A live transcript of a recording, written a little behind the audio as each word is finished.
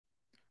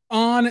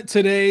On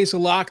today's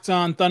Locked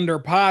On Thunder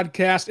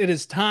podcast, it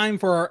is time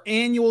for our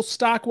annual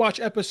Stock Watch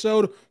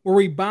episode where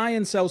we buy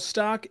and sell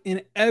stock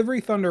in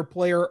every Thunder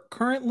player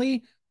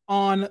currently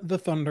on the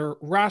Thunder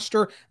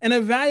roster and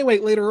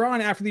evaluate later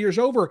on after the year's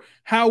over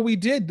how we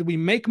did. Did we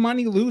make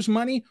money, lose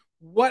money?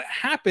 What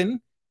happened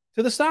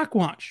to the Stock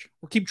Watch?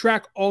 We'll keep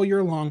track all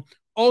year long.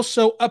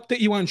 Also, update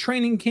you on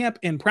training camp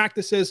and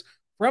practices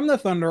from the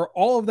Thunder.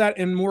 All of that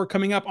and more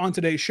coming up on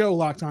today's show,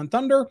 Locked On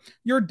Thunder,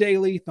 your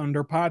daily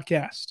Thunder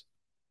podcast.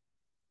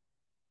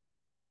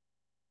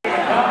 You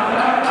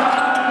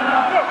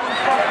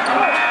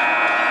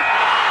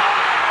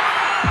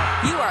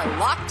are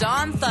Locked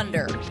On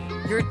Thunder,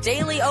 your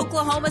daily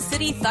Oklahoma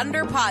City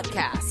Thunder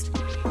podcast.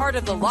 Part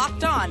of the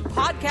Locked On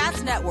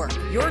Podcast Network,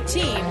 your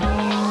team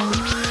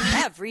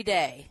every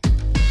day.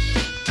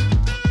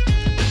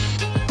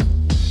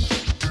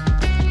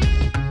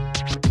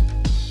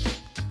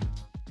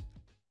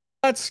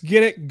 Let's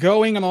get it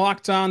going on the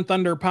Locked On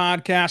Thunder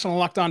podcast on the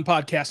Locked On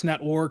Podcast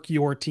Network,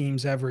 your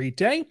teams every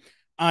day.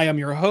 I am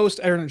your host,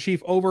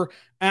 Editor-in-Chief over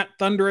at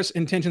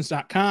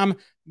thunderousintentions.com.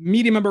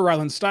 Media member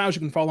Rylan Stiles. You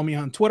can follow me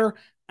on Twitter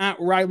at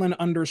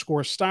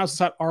Rylan_Stiles.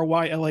 It's at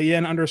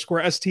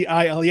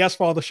RYLAN_STILES.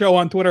 Follow the show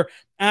on Twitter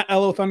at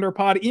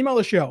LOThunderPod. Email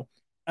the show,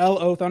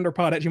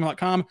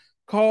 LOThunderPod@gmail.com.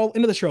 Call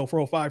into the show,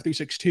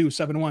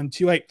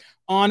 405-362-7128.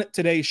 On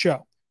today's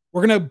show,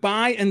 we're going to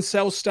buy and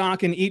sell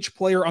stock in each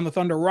player on the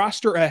Thunder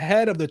roster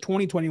ahead of the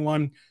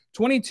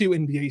 2021-22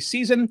 NBA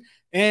season,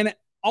 and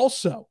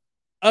also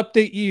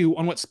update you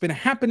on what's been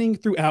happening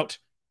throughout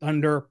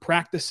Thunder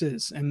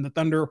practices. And the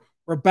Thunder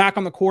were back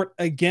on the court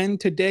again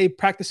today,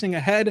 practicing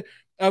ahead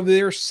of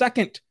their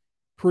second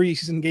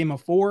preseason game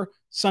of 4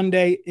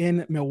 Sunday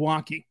in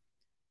Milwaukee.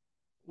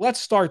 Let's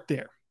start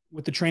there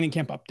with the training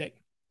camp update.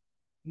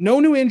 No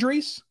new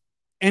injuries,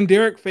 and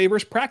Derrick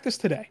Favors practiced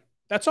today.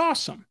 That's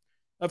awesome.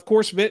 Of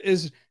course, Vit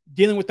is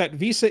dealing with that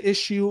visa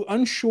issue,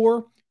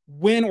 unsure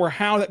when or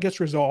how that gets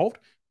resolved,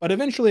 but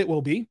eventually it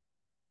will be.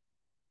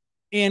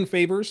 And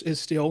Favors is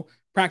still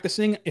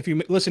practicing. If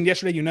you listened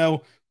yesterday, you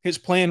know his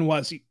plan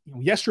was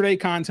yesterday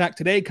contact,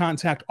 today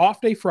contact, off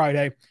day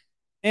Friday,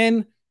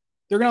 and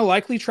they're going to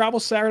likely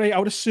travel Saturday. I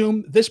would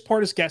assume, this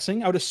part is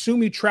guessing, I would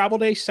assume he travel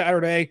day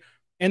Saturday,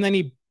 and then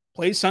he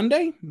plays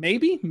Sunday,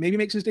 maybe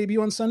makes his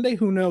debut on Sunday.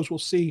 Who knows? We'll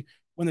see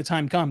when the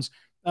time comes.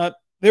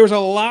 There was a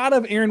lot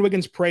of Aaron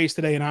Wiggins praise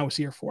today, and I was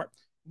here for it.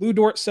 Lou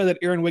Dort said that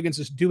Aaron Wiggins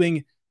is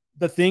doing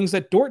the things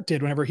that Dort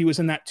did whenever he was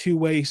in that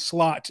two-way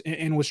slot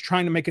and was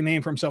trying to make a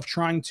name for himself,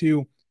 trying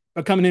to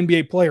become an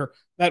NBA player,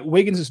 that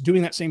Wiggins is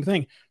doing that same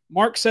thing.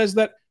 Mark says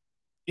that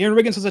Aaron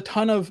Wiggins has a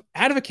ton of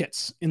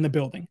advocates in the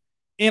building,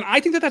 and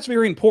I think that that's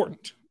very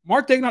important.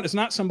 Mark Daigneault is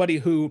not somebody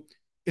who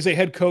is a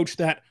head coach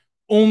that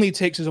only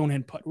takes his own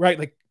input, right?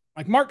 Like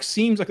Mark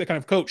seems like the kind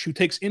of coach who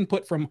takes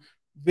input from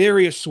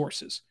various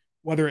sources,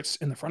 whether it's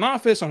in the front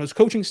office, on his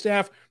coaching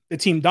staff. The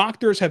team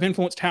doctors have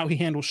influenced how he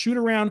handles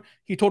shoot-around.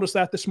 He told us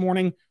that this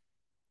morning.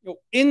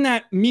 In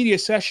that media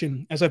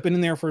session, as I've been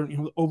in there for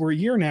over a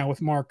year now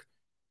with Mark,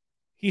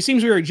 he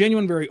seems very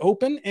genuine, very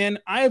open, and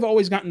I have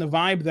always gotten the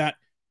vibe that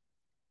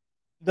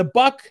the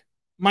buck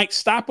might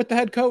stop with the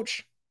head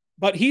coach,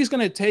 but he's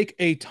going to take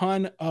a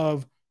ton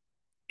of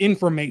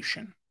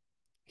information.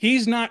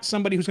 He's not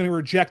somebody who's going to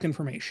reject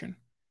information.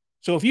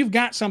 So if you've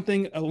got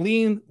something, a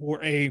lean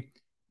or a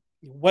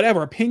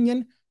whatever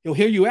opinion, he'll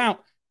hear you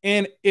out.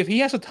 And if he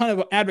has a ton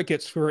of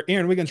advocates for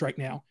Aaron Wiggins right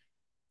now,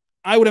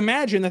 I would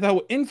imagine that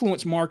will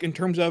influence Mark in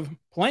terms of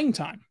playing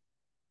time.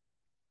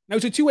 Now,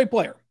 he's a two-way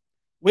player.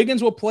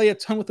 Wiggins will play a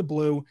ton with the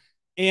blue.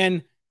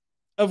 And,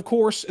 of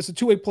course, as a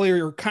two-way player,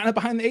 you're kind of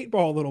behind the eight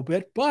ball a little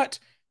bit. But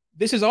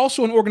this is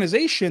also an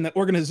organization that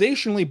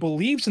organizationally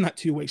believes in that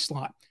two-way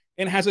slot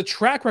and has a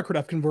track record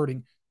of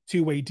converting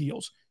two-way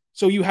deals.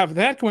 So you have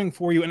that going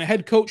for you, and a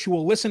head coach who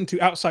will listen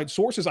to outside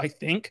sources, I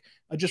think,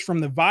 just from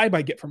the vibe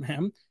I get from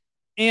him.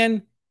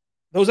 And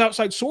those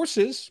outside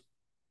sources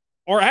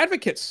are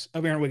advocates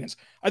of Aaron Wiggins.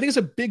 I think it's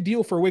a big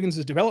deal for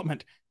Wiggins'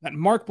 development that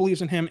Mark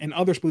believes in him and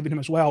others believe in him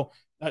as well,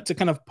 to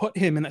kind of put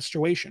him in that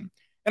situation.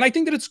 And I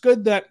think that it's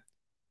good that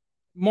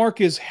Mark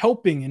is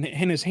helping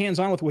and his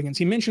hands-on with Wiggins.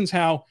 He mentions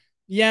how,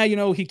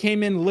 he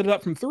came in, lit it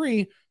up from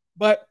three,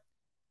 but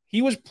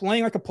he was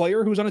playing like a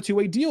player who's on a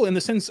two-way deal in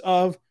the sense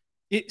of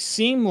it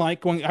seemed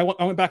like I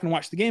went back and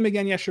watched the game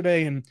again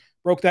yesterday and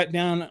broke that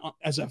down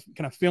as a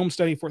kind of film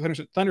study for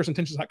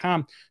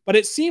thunderousintentions.com. But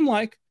it seemed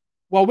like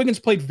while Wiggins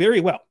played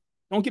very well,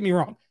 don't get me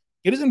wrong,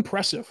 it is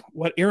impressive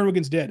what Aaron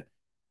Wiggins did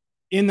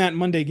in that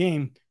Monday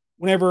game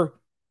whenever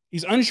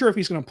he's unsure if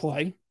he's going to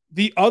play.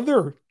 The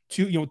other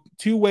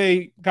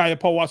two-way guy,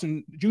 Paul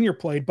Watson Jr.,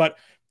 played, but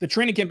the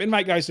training camp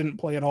invite guys didn't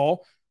play at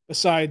all.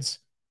 Besides,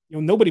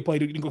 nobody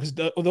played because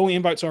the only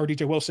invites are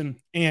DJ Wilson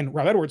and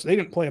Rob Edwards. They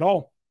didn't play at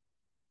all.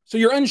 So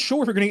you're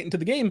unsure if you're going to get into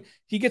the game.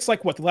 He gets the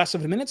last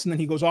 7 minutes, and then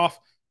he goes off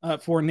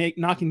for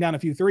knocking down a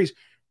few threes.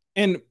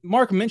 And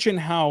Mark mentioned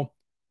how,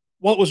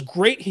 while it was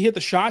great he hit the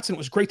shots and it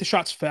was great the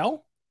shots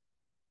fell,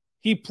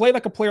 he played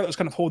like a player that was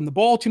kind of holding the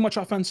ball too much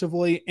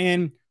offensively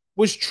and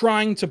was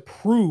trying to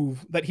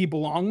prove that he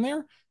belonged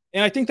there.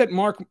 And I think that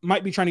Mark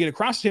might be trying to get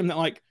across to him that,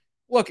 like,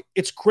 look,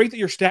 it's great that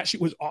your stat sheet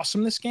was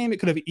awesome this game. It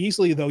could have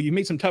easily, though, you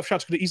made some tough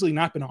shots, could have easily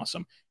not been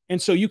awesome.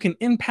 And so you can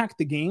impact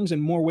the games in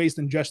more ways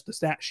than just the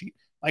stat sheet.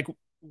 Like,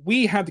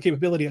 we have the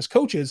capability as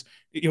coaches,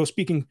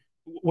 speaking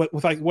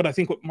what I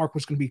think what Mark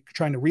was going to be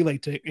trying to relay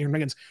to Aaron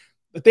Wiggins,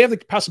 that they have the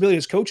possibility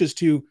as coaches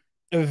to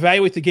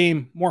evaluate the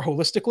game more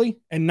holistically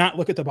and not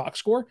look at the box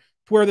score,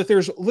 to where that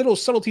there's little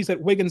subtleties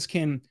that Wiggins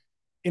can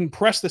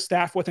impress the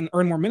staff with and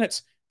earn more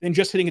minutes than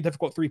just hitting a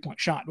difficult three-point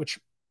shot, which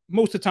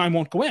most of the time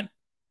won't go in,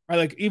 right?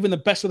 Like, even the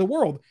best of the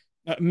world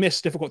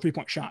miss difficult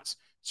three-point shots.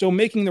 So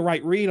making the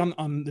right read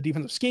on the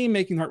defensive scheme,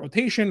 making the right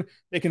rotation,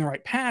 making the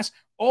right pass,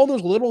 all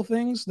those little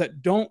things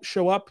that don't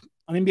show up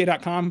on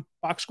NBA.com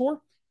box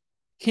score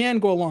can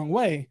go a long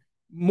way,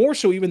 more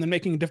so even than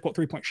making a difficult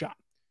three-point shot.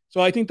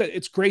 So I think that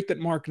it's great that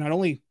Mark not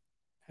only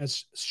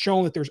has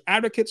shown that there's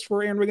advocates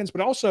for Aaron Wiggins,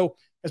 but also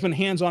has been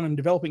hands-on in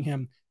developing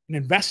him and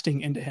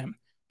investing into him,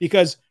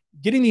 because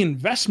getting the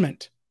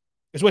investment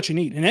is what you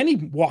need in any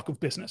walk of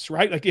business,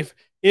 right? Like,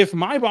 if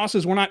my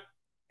bosses were not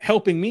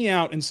helping me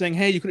out and saying,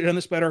 hey, you could have done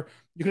this better,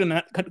 you could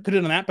have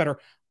done that better,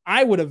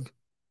 I would have,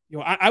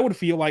 I would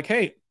feel like,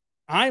 hey,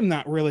 I'm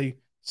not really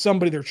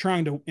somebody they're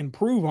trying to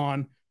improve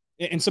on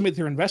and somebody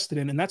they're invested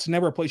in. And that's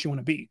never a place you want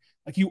to be.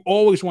 Like, you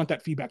always want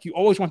that feedback. You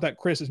always want that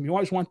criticism. You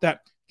always want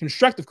that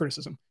constructive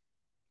criticism,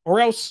 or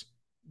else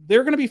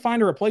they're going to be fine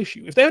to replace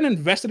you. If they haven't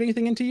invested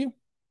anything into you,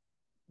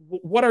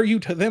 what are you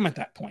to them at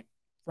that point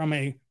from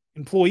a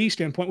employee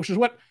standpoint, which is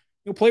what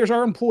players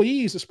are,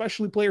 employees,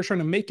 especially players trying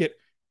to make it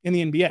in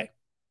the NBA.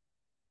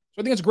 So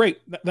I think it's great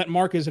that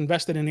Mark is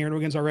invested in Aaron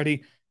Wiggins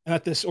already, and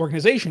that this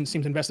organization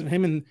seems invested in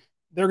him, and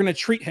they're going to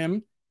treat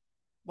him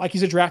like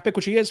he's a draft pick,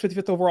 which he is,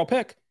 55th overall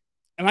pick.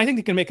 And I think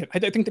he can make it. I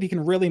think that he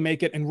can really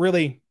make it, and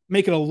really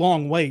make it a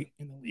long way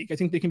in the league. I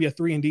think they can be a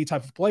 3-and-D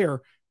type of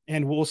player,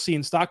 and we'll see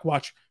in Stock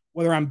Watch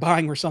whether I'm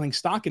buying or selling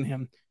stock in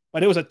him.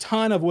 But it was a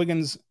ton of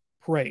Wiggins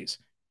praise.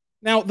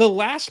 Now, the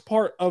last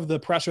part of the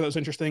presser that was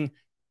interesting,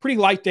 pretty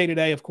light day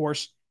today, of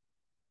course.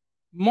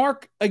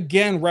 Mark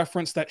again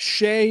referenced that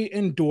Shai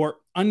and Dort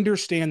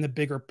understand the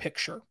bigger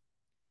picture,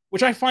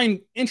 which I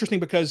find interesting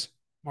because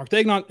Mark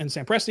Daigneault and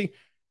Sam Presti,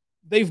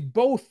 they've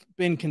both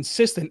been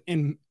consistent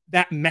in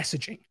that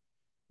messaging.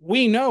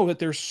 We know that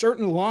there's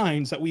certain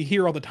lines that we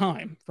hear all the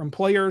time from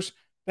players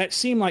that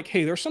seem like,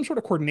 hey, there's some sort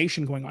of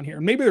coordination going on here.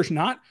 And maybe there's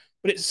not,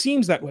 but it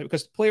seems that way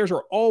because players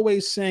are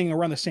always saying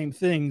around the same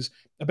things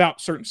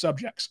about certain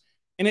subjects.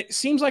 And it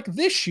seems like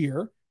this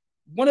year,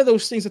 one of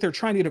those things that they're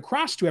trying to get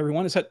across to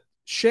everyone is that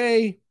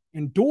Shai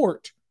and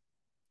Dort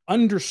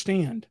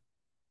understand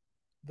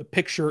the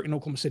picture in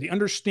Oklahoma City,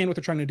 understand what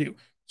they're trying to do.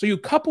 So you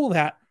couple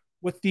that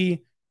with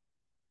the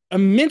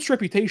immense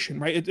reputation,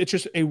 right? It's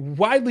just a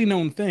widely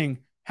known thing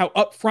how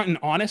upfront and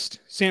honest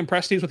Sam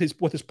Presti is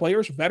with his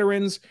players,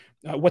 veterans,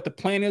 what the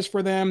plan is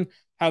for them,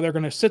 how they're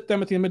going to sit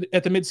them at the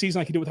midseason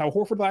like he did with Al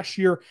Horford last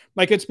year.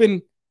 Like, it's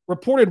been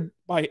reported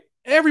by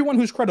everyone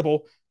who's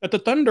credible that the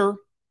Thunder,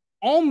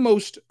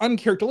 almost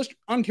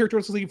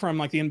uncharacteristically from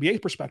like the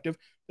NBA perspective,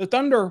 the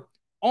Thunder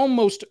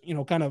almost,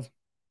 kind of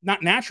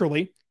not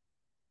naturally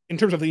in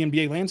terms of the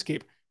NBA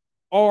landscape,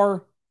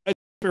 are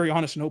very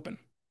honest and open.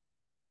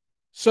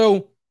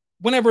 So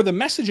whenever the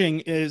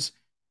messaging is,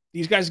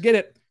 these guys get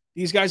it,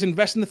 these guys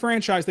invest in the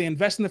franchise, they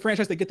invest in the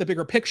franchise, they get the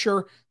bigger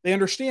picture, they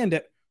understand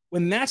it.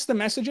 When that's the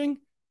messaging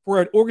for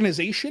an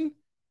organization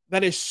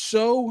that is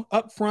so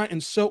upfront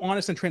and so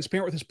honest and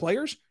transparent with his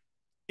players,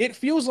 it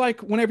feels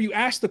like whenever you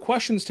ask the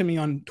questions to me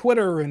on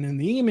Twitter and in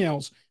the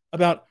emails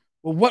about,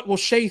 well, what will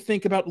Shai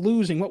think about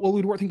losing? What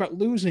will Dort think about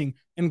losing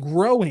and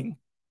growing?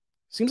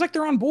 Seems like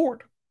they're on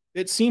board.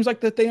 It seems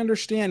like that they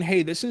understand,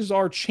 hey, this is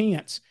our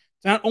chance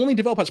to not only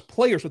develop as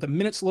players with the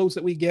minutes loads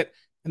that we get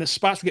and the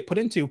spots we get put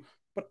into,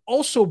 but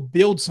also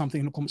build something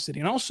in Oklahoma City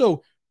and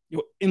also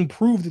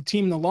improve the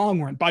team in the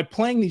long run by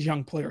playing these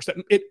young players. That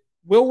it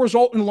will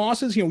result in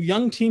losses.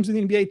 Young teams in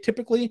the NBA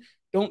typically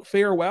don't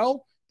fare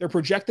well. They're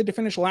projected to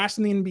finish last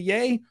in the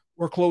NBA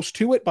or close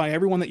to it by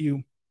everyone that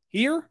you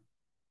hear.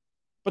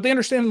 But they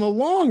understand in the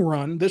long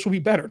run, this will be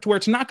better, to where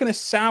it's not going to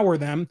sour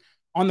them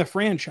on the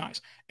franchise.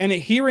 And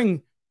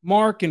hearing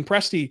Mark and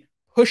Presti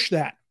push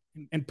that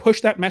and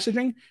push that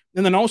messaging,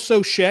 and then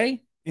also Shai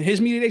in his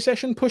media day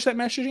session push that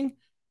messaging,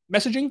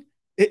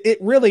 it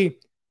really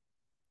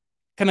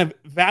kind of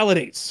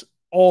validates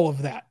all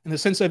of that in the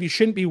sense of you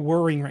shouldn't be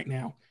worrying right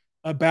now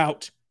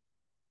about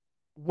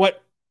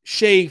what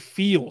Shai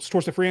feels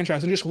towards the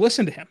franchise, and just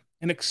listen to him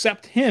and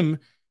accept him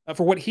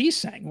for what he's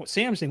saying, what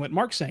Sam's saying, what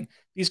Mark's saying.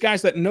 These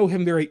guys that know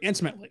him very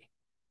intimately.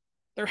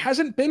 There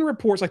hasn't been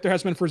reports like there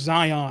has been for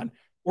Zion,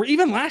 or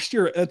even last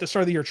year at the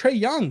start of the year, Trae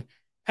Young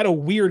had a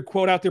weird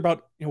quote out there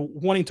about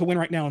wanting to win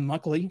right now. And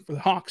luckily for the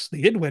Hawks,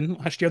 they did win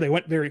last year. They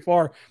went very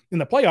far in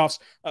the playoffs,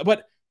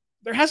 but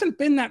there hasn't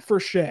been that for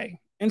Shai.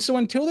 And so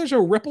until there's a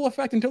ripple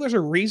effect, until there's a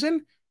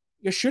reason,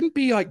 you shouldn't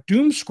be like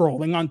doom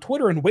scrolling on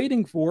Twitter and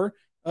waiting for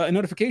a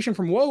notification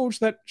from Woj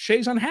that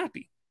Shai's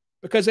unhappy,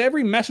 because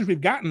every message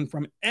we've gotten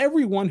from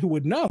everyone who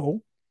would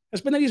know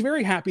has been that he's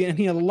very happy, and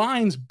he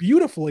aligns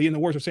beautifully, in the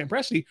words of Sam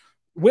Presti,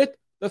 with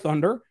the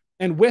Thunder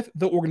and with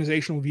the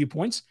organizational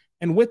viewpoints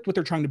and with what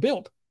they're trying to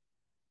build.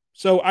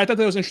 So I thought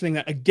that was interesting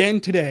that, again,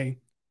 today,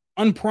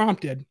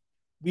 unprompted,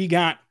 we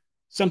got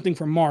something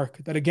from Mark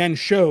that, again,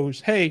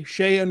 shows, hey,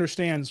 Shai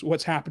understands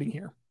what's happening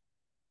here.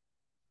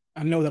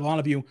 I know that a lot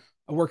of you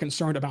were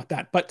concerned about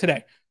that. But today,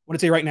 I want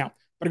to say right now,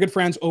 our good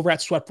friends over at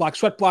Sweatblock.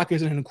 Sweatblock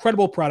is an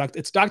incredible product.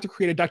 It's doctor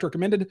created, doctor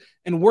recommended,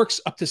 and works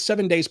up to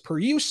 7 days per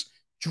use.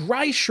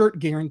 Dry shirt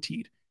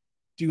guaranteed.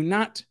 Do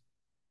not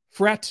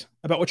fret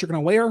about what you're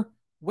going to wear.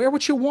 Wear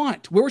what you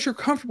want. Wear what you're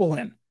comfortable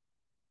in.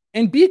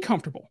 And be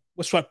comfortable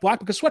with Sweatblock,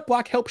 because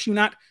Sweatblock helps you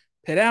not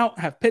pit out,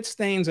 have pit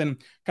stains,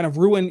 and kind of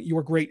ruin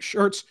your great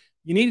shirts.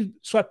 You need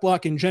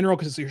Sweatblock in general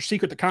because it's your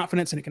secret to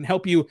confidence, and it can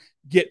help you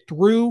get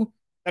through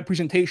that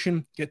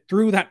presentation, get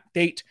through that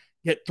date,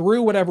 get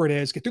through whatever it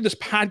is, get through this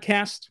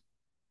podcast.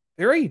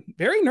 Very,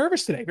 very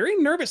nervous today. Very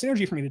nervous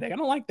energy for me today. I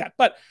don't like that.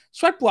 But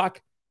Sweatblock,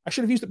 I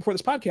should have used it before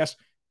this podcast,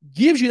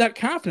 gives you that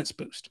confidence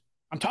boost.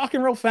 I'm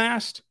talking real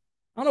fast.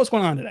 I don't know what's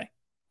going on today.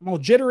 I'm all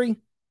jittery.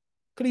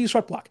 Could have used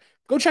Sweatblock.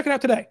 Go check it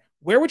out today.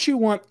 Wear what you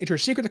want. It's your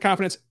secret to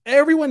confidence.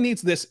 Everyone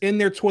needs this in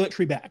their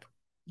toiletry bag.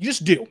 You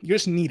just do. You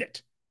just need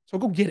it. So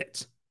go get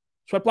it.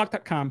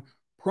 Sweatblock.com,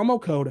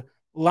 promo code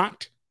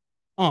LOCKED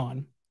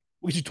ON.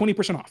 We'll get you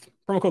 20% off.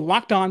 Promo code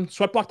LOCKED ON,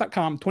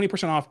 sweatblock.com,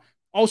 20% off.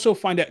 Also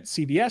find it at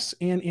CVS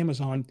and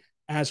Amazon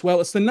as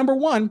well. It's the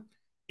 #1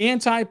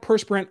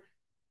 antiperspirant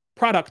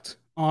product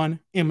on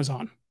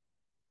Amazon.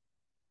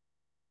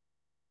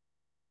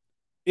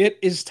 It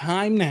is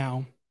time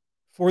now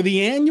for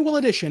the annual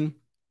edition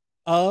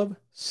of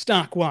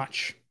Stock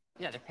Watch.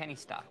 Yeah, they're penny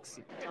stocks.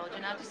 Told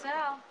you not to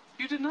sell.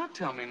 You did not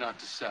tell me not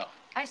to sell.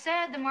 I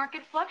said the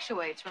market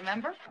fluctuates,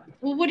 remember?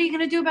 Well, what are you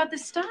going to do about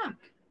this stock?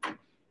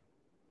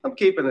 I'm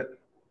keeping it.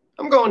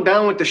 I'm going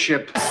down with the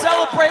ship.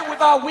 Celebrate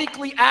with our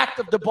weekly act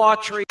of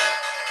debauchery.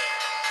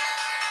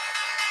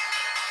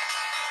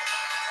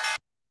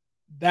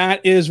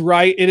 That is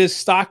right. It is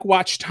Stock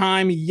Watch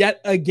time yet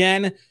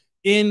again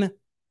in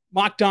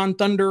Locked On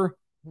Thunder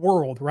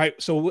world, right?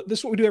 So this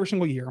is what we do every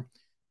single year.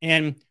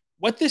 And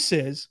what this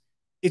is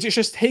it's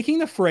just taking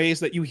the phrase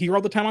that you hear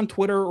all the time on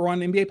Twitter or on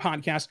NBA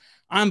podcasts,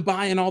 I'm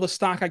buying all the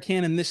stock I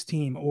can in this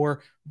team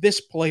or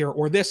this player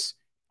or this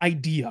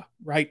idea,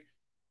 right?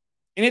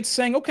 And it's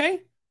saying, okay,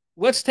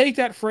 let's take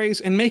that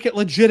phrase and make it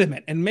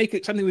legitimate and make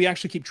it something we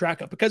actually keep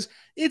track of, because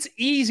it's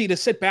easy to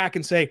sit back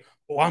and say,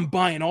 oh, I'm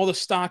buying all the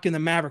stock in the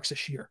Mavericks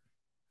this year.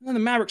 And then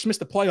the Mavericks missed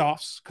the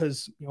playoffs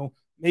because,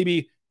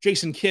 maybe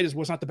Jason Kidd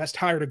was not the best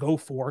hire to go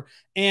for.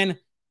 And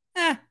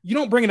you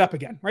don't bring it up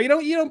again, right?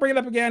 You don't bring it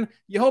up again.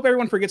 You hope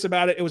everyone forgets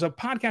about it. It was a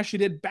podcast you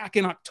did back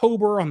in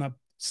October on the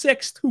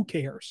 6th. Who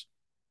cares,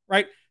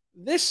 right?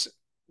 This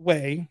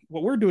way,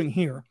 what we're doing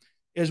here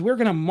is we're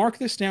going to mark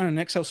this down in an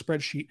Excel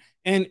spreadsheet,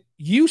 and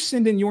you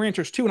send in your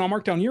answers too, and I'll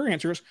mark down your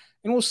answers,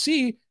 and we'll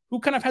see who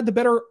kind of had the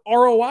better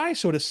ROI,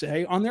 so to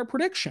say, on their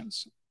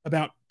predictions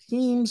about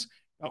teams,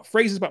 about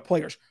phrases, about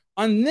players.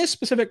 On this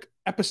specific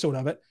episode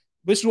of it,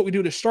 this is what we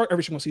do to start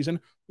every single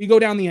season. We go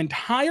down the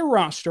entire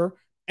roster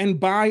and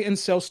buy and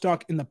sell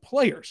stock in the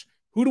players.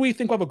 Who do we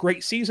think will have a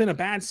great season, a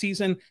bad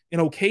season, an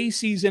okay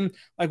season?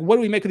 Like, what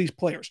do we make of these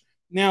players?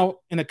 Now,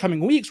 in the coming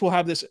weeks, we'll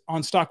have this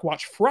on Stock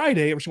Watch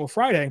Friday, every single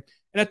Friday.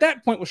 And at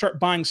that point, we'll start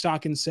buying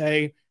stock and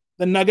say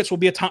the Nuggets will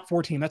be a top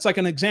 4 team. That's like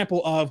an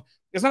example of,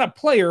 it's not a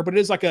player, but it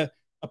is like a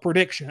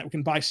prediction that we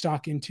can buy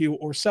stock into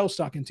or sell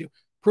stock into.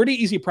 Pretty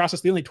easy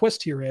process. The only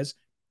twist here is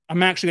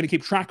I'm actually going to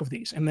keep track of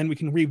these, and then we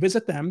can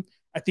revisit them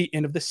at the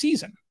end of the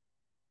season.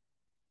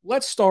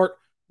 Let's start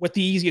with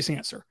the easiest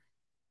answer.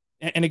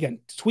 And again,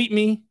 tweet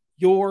me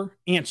your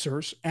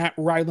answers at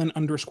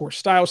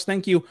Rylan_Stiles.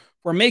 Thank you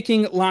for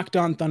making Locked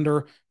On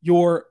Thunder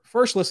your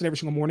first listen every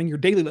single morning, your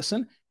daily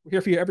listen. We're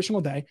here for you every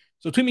single day.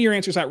 So tweet me your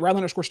answers at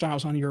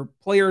Rylan_Stiles on your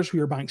players who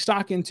you're buying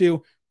stock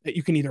into, that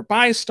you can either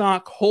buy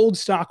stock, hold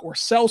stock, or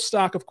sell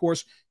stock, of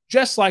course,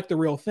 just like the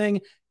real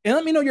thing. And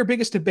let me know your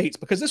biggest debates,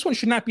 because this one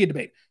should not be a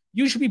debate.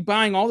 You should be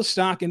buying all the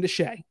stock into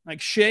Shai. Like,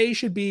 Shai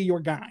should be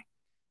your guy.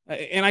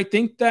 And I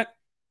think that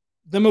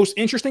the most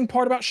interesting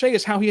part about Shai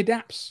is how he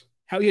adapts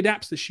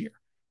this year.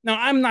 Now,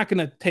 I'm not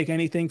going to take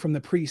anything from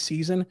the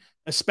preseason,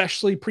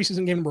 especially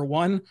preseason game number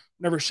 1.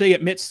 Whenever Shai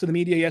admits to the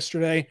media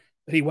yesterday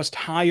that he was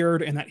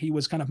tired and that he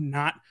was kind of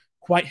not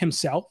quite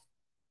himself,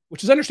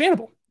 which is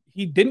understandable.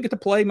 He didn't get to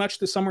play much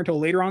this summer until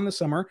later on in the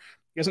summer.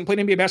 He hasn't played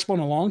NBA basketball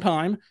in a long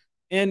time,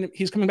 and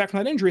he's coming back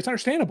from that injury. It's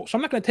understandable. So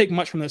I'm not going to take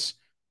much from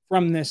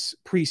this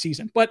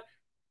preseason. But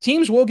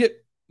teams will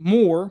get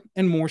more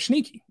and more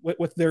sneaky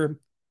with their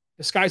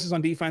disguises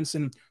on defense,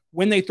 and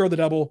when they throw the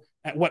double,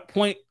 at what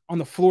point on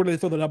the floor do they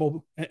throw the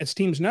double? As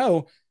teams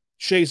know,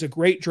 Shai's a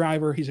great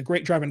driver. He's a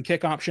great drive and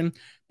kick option,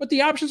 but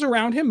the options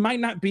around him might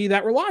not be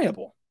that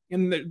reliable.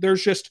 And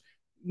there's just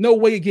no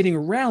way of getting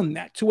around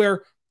that, to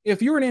where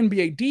if you're an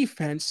NBA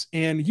defense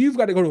and you've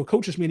got to go to a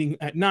coaches meeting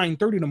at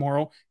 9:30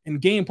 tomorrow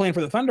and game plan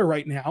for the Thunder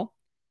right now,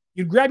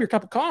 you'd grab your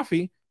cup of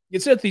coffee,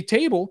 you'd sit at the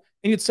table,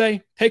 and you'd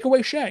say, take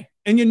away Shai.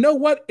 And you know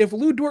what? If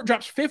Lou Dort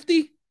drops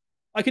 50,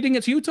 like he did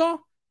against Utah,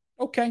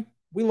 okay,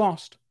 we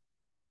lost.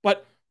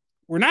 But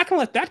we're not going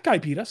to let that guy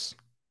beat us.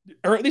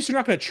 or at least they're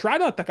not going to try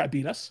to let that guy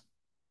beat us.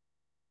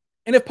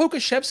 And if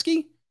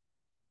Pokusevski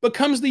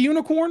becomes the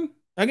unicorn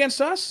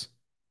against us,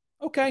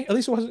 okay, at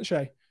least it wasn't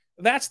Shai.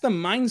 That's the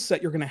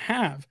mindset you're going to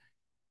have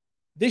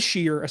this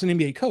year as an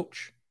NBA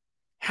coach.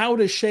 How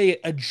does Shai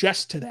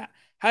adjust to that?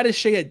 How does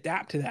Shai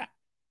adapt to that?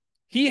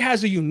 He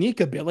has a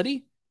unique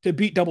ability to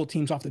beat double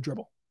teams off the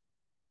dribble.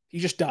 He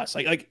just does.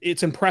 Like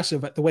it's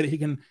impressive at the way that he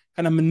can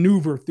kind of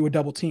maneuver through a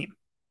double team.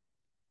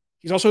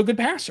 He's also a good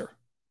passer.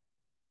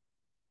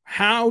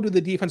 How do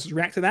the defenses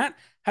react to that?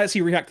 How does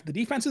he react to the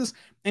defenses?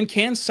 And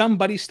can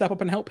somebody step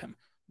up and help him?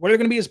 What are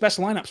going to be his best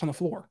lineups on the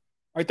floor?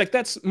 Right? Like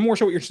that's more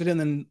so what you're interested in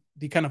than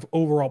the kind of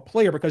overall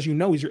player, because you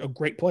know he's a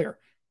great player.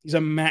 He's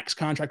a max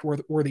contract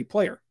worthy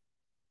player.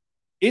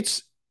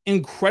 It's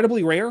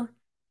incredibly rare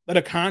that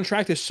a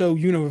contract is so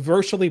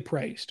universally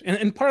praised.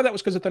 And part of that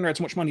was because the Thunder had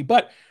so much money.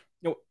 But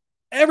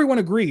everyone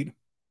agreed,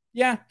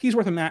 yeah, he's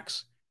worth a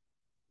max.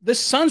 The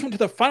Suns went to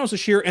the finals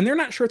this year, and they're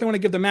not sure if they want to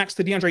give the max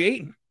to DeAndre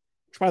Ayton,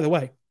 which, by the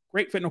way,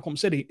 great fit in Oklahoma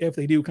City if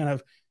they do kind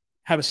of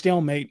have a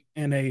stalemate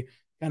and a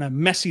kind of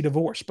messy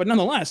divorce. But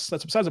nonetheless,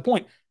 that's besides the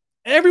point.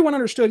 Everyone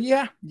understood,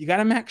 yeah, you got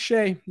to max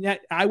Shai. Yeah,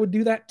 I would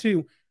do that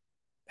too.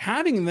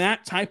 Having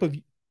that type of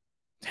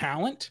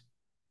talent,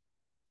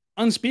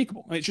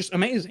 unspeakable. It's just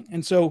amazing.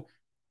 And so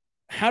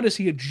how does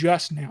he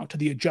adjust now to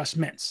the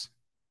adjustments?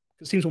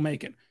 Because teams will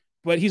make it.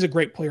 But he's a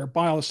great player.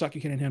 Buy all the stock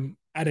you can in him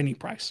at any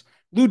price.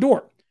 Lu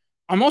Dort.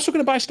 I'm also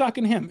going to buy stock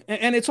in him.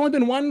 And it's only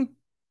been one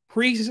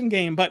preseason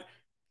game, but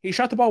he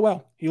shot the ball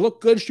well. He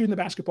looked good shooting the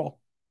basketball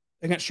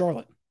against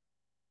Charlotte.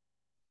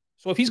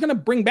 So if he's going to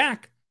bring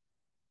back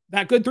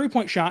that good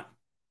three-point shot,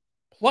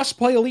 plus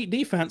play elite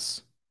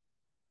defense,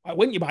 why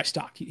wouldn't you buy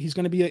stock? He's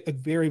going to be a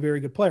very, very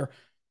good player.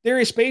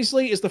 Darius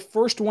Bazley is the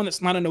first one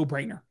that's not a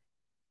no-brainer.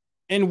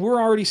 And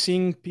we're already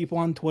seeing people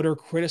on Twitter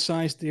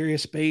criticize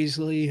Darius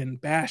Bazley and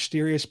bash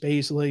Darius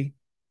Bazley.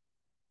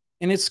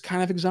 And it's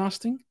kind of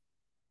exhausting.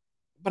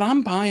 But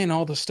I'm buying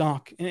all the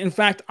stock. In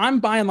fact, I'm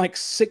buying like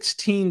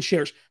 16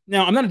 shares.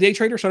 Now, I'm not a day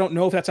trader, so I don't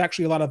know if that's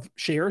actually a lot of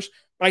shares.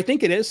 But I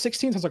think it is.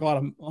 16 sounds like a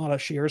lot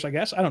of shares, I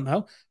guess. I don't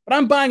know. But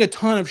I'm buying a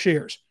ton of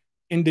shares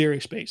in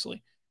Darius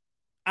Bazley.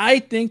 I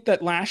think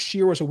that last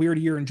year was a weird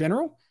year in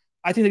general.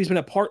 I think that he's been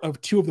a part of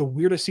two of the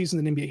weirdest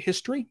seasons in NBA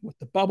history, with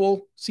the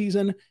bubble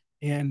season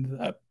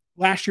and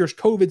last year's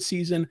COVID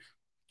season.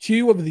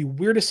 Two of the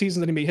weirdest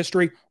seasons in NBA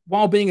history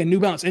while being a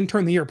New Balance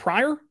intern the year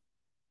prior.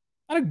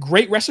 Not a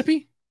great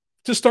recipe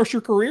to start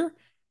your career.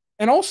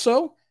 And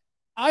also,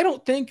 I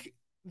don't think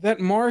that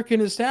Mark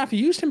and his staff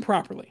used him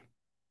properly.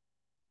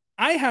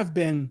 I have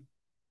been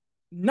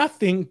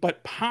nothing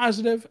but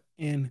positive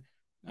in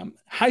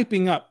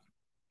hyping up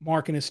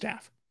Mark and his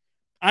staff.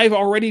 I've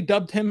already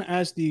dubbed him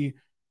as the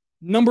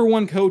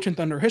 #1 coach in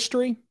Thunder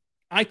history.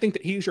 I think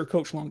that he's your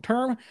coach long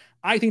term.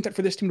 I think that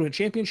for this team to win a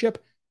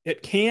championship,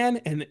 it can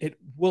and it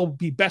will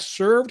be best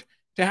served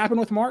to happen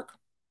with Mark.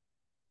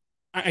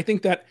 I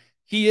think that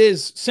he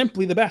is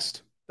simply the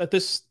best that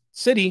this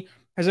city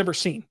has ever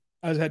seen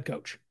as head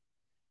coach.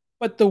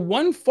 But the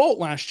one fault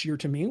last year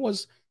to me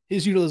was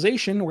his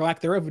utilization or lack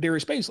thereof of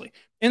Darius Bazley.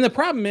 And the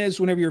problem is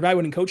whenever you're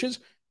evaluating coaches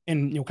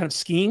and kind of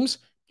schemes,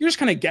 you're just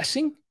kind of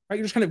guessing, right?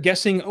 You're just kind of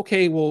guessing,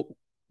 okay, well,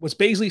 was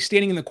Bazley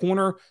standing in the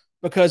corner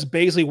because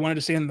Bazley wanted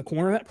to stand in the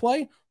corner of that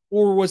play?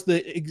 Or was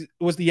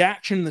the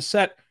action in the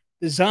set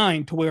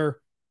designed to where,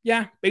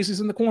 yeah,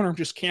 Bazley's in the corner,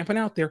 just camping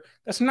out there?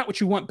 That's not what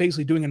you want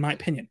Bazley doing, in my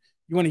opinion.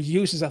 You want to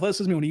use his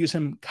athleticism. You want to use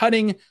him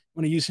cutting. You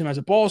want to use him as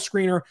a ball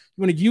screener.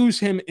 You want to use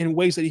him in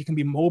ways that he can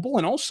be mobile.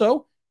 And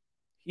also,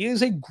 he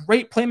is a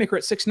great playmaker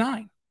at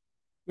 6'9".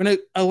 You're going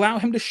to allow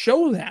him to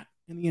show that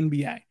in the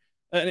NBA,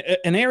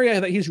 an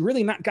area that he's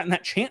really not gotten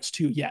that chance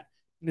to yet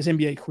in his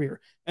NBA career.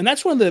 And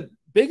that's one of the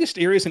biggest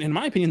areas, and in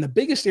my opinion, the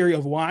biggest area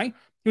of why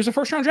he was a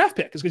first-round draft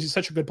pick, is because he's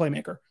such a good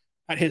playmaker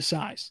at his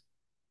size.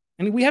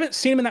 And we haven't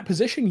seen him in that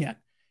position yet.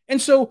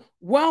 And so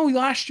while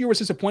last year was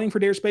disappointing for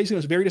Darius Bazley, it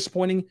was very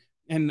disappointing,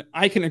 and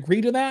I can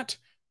agree to that.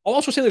 I'll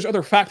also say there's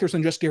other factors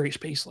than just Darius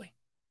Bazley.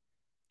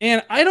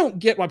 And I don't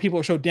get why people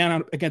are so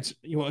down against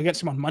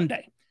him on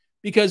Monday,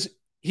 because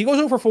he goes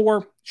over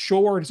 4,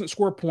 sure, doesn't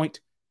score a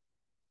point.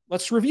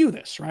 Let's review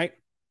this, right?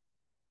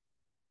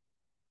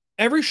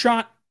 Every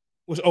shot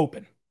was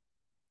open.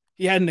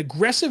 He had an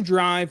aggressive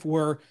drive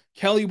where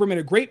Kelly Oubre made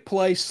a great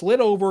play,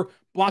 slid over,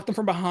 blocked him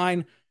from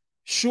behind.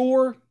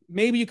 Sure,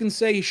 maybe you can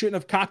say he shouldn't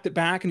have cocked it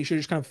back and he should have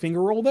just kind of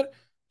finger rolled it.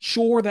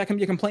 Sure, that can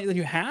be a complaint that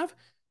you have.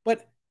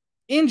 But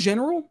in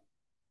general,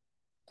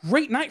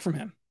 great night from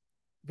him.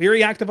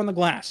 Very active on the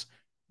glass.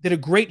 Did a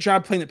great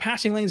job playing the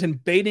passing lanes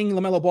and baiting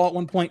LaMelo Ball at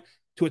one point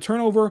to a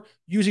turnover,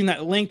 using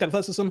that length, that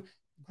athleticism.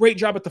 Great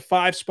job at the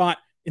 5 spot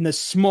in the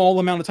small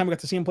amount of time I got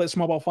to see him play the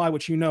small ball 5,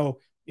 which,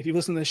 if you've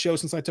listened to this show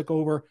since I took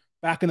over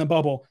back in the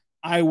bubble,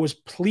 I was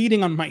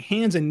pleading on my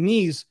hands and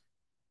knees,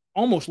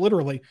 almost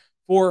literally,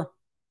 for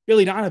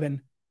Billy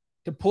Donovan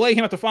to play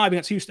him at the 5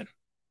 against Houston.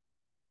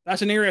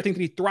 That's an area I think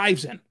that he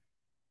thrives in.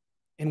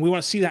 And we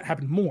want to see that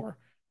happen more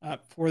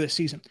for this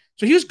season.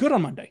 So he was good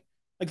on Monday.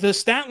 Like, the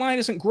stat line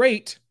isn't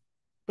great,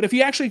 but if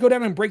you actually go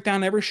down and break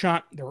down every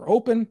shot, they were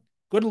open,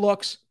 good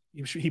looks,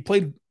 He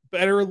played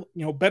better,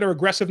 better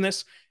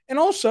aggressiveness. And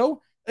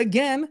also,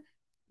 again,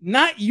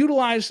 not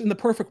utilized in the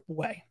perfect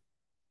way.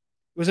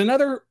 It was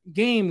another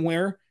game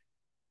where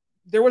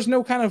there was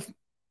no kind of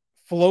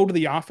flow to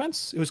the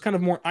offense. It was kind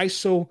of more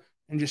ISO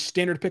and just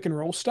standard pick and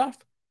roll stuff,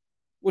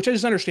 which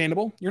is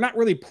understandable. You're not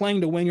really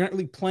playing to win. You're not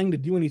really playing to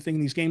do anything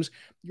in these games.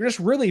 You're just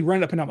really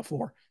running up and down the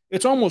floor.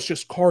 It's almost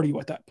just cardio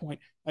at that point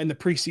in the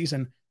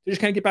preseason to just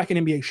kind of get back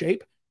in NBA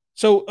shape.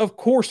 So, of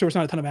course, there was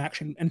not a ton of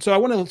action. And so I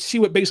want to see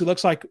what basically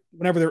looks like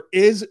whenever there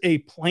is a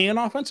plan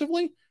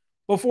offensively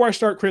before I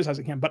start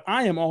criticizing him. But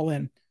I am all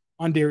in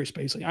on Darius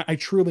Bazley. I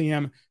truly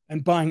am,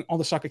 and buying all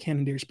the stock I can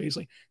in Darius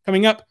Bazley.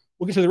 Coming up,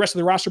 we'll get to the rest of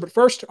the roster. But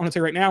first, I want to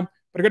say right now,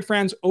 but our good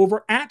friends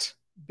over at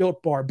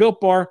Built Bar. Built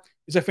Bar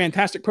is a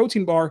fantastic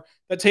protein bar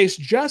that tastes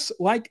just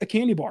like a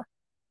candy bar.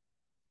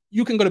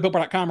 You can go to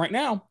BuiltBar.com right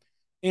now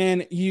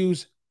and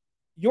use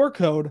your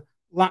code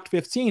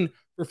LOCKED15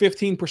 for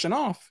 15%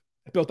 off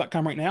at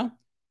Built.com right now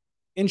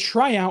and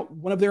try out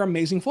one of their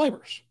amazing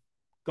flavors.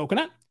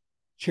 Coconut,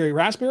 cherry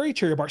raspberry,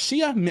 cherry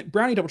barcia, mint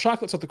brownie, double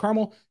chocolate, salted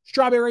caramel,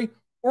 strawberry,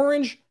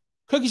 orange,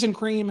 cookies and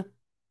cream,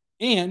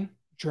 and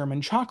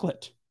German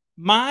chocolate.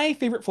 My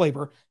favorite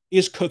flavor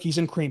is cookies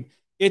and cream.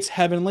 It's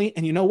heavenly,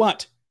 and you know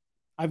what?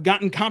 I've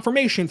gotten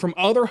confirmation from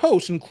other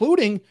hosts,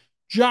 including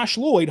Josh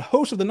Lloyd,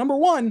 host of the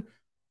 #1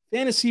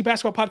 fantasy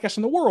basketball podcast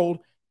in the world,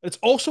 but it's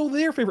also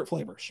their favorite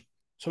flavors.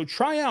 So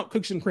try out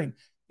cookies and cream.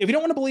 If you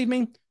don't want to believe me,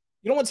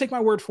 you don't want to take my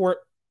word for it,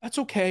 that's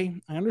okay.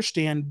 I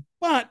understand.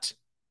 But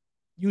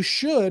you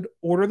should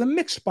order the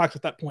mix box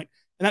at that point.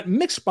 And that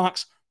mix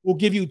box will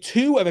give you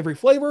 2 of every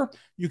flavor.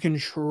 You can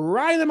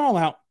try them all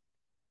out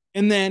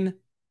and then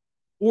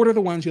order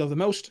the ones you love the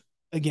most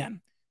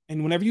again.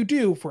 And whenever you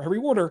do, for every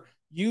order,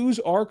 use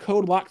our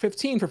code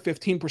LOCK15 for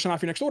 15%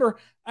 off your next order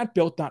at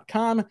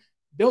Built.com.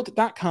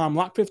 Built.com,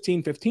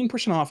 LOCK15,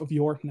 15% off of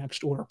your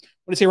next order.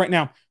 What I say right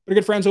now, our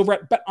good friends over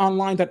at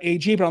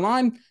betonline.ag.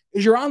 BetOnline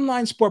is your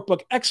online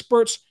sportbook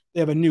experts. They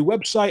have a new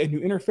website, a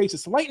new interface.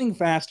 It's lightning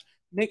fast.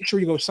 Make sure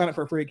you go sign up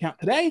for a free account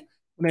today.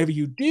 Whenever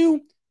you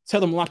do, tell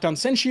them Lockdown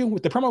sent you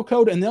with the promo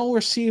code, and you'll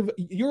receive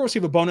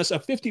a bonus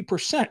of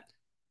 50%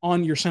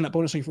 on your sign-up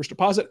bonus on your first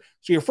deposit.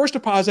 So your first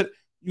deposit,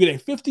 you get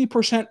a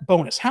 50%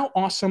 bonus. How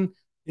awesome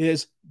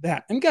is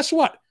that? And guess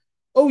what?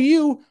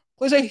 OU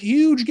plays a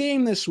huge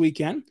game this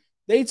weekend.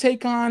 They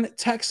take on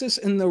Texas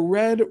in the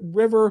Red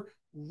River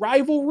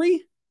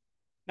rivalry.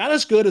 Not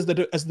as good as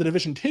the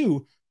Division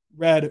II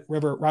Red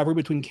River rivalry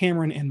between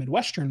Cameron and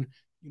Midwestern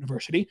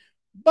University,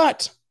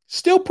 but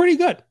still pretty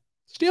good.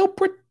 Still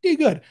pretty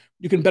good.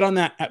 You can bet on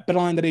that at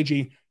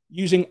betonline.ag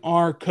using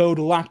our code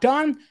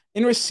LOCKEDON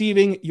and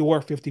receiving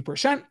your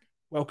 50%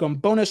 welcome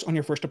bonus on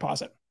your first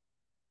deposit.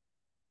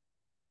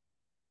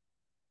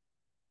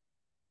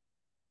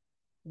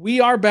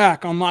 We are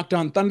back on Locked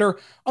On Thunder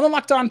on the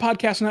Locked On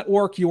Podcast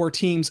Network, your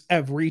teams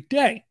every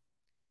day.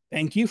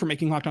 Thank you for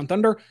making Locked On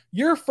Thunder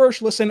your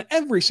first listen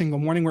every single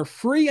morning. We're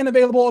free and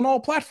available on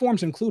all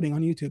platforms, including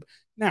on YouTube.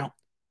 Now,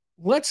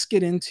 let's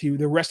get into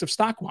the rest of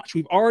Stockwatch.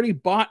 We've already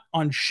bought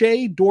on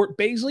Shai, Dort,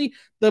 Bazley.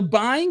 The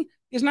buying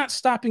is not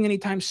stopping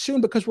anytime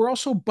soon because we're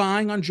also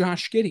buying on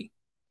Josh Giddey.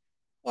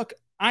 Look,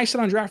 I said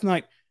on draft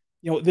night,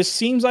 this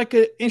seems like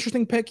an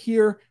interesting pick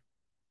here.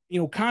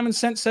 Common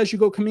sense says you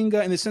go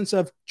Kuminga in the sense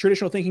of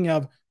traditional thinking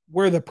of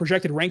where the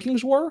projected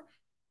rankings were,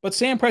 but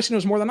Sam Preston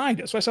knows more than I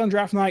did. So I said on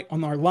draft night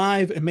on our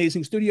live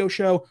amazing studio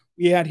show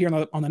we had here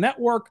on the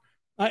network.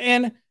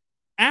 And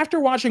after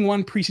watching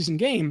one preseason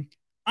game,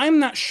 I'm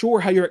not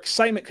sure how your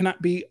excitement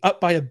cannot be up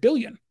by 1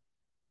 billion.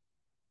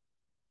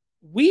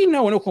 We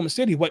know in Oklahoma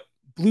City what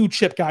blue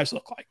chip guys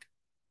look like.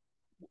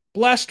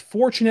 Blessed,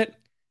 fortunate,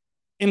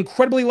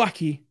 incredibly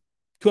lucky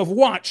to have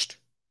watched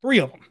 3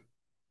 of them.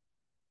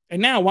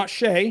 And now watch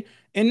Shai,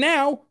 and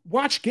now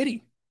watch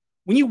Giddey.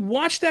 When you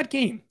watch that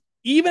game,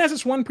 even as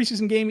it's one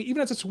preseason game,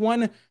 even as it's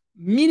one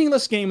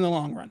meaningless game in the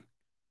long run,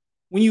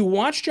 when you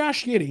watch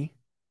Josh Giddey,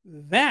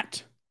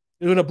 that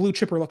is what a blue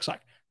chipper looks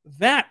like.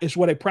 That is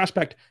what a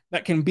prospect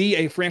that can be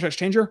a franchise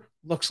changer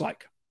looks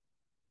like.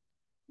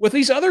 With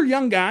these other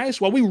young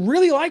guys, while we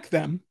really like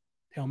them,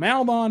 Theo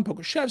Maledon,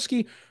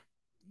 Pokusevski,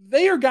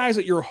 they are guys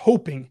that you're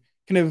hoping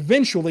can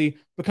eventually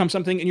become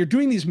something, and you're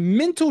doing these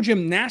mental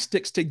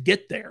gymnastics to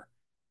get there.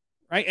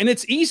 Right? And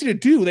it's easy to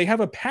do. They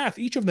have a path,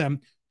 each of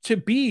them, to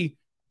be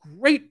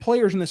great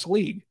players in this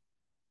league.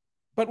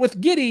 But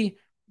with Giddey,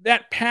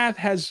 that path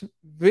has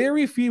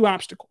very few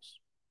obstacles.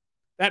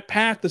 That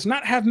path does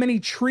not have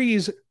many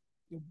trees,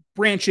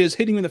 branches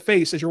hitting you in the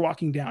face as you're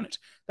walking down it.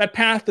 That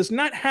path does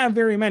not have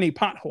very many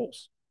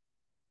potholes.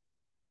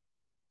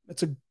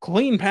 It's a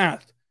clean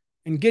path.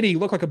 And Giddey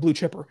looked like a blue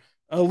chipper.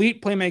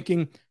 Elite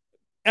playmaking,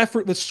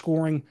 effortless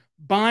scoring,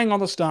 buying all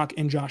the stock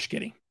in Josh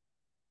Giddey.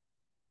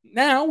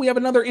 Now we have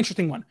another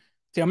interesting one.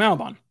 Theo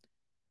Maledon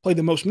played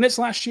the most minutes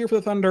last year for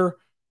the Thunder.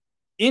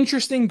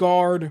 Interesting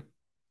guard.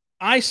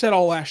 I said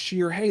all last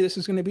year, hey, this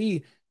is going to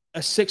be a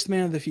 6th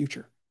man of the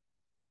future.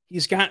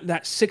 He's got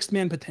that 6th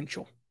man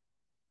potential.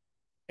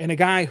 And a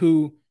guy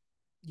who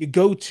you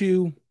go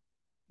to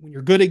when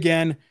you're good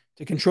again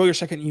to control your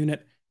second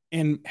unit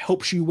and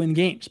helps you win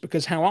games.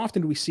 Because how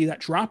often do we see that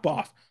drop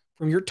off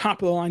from your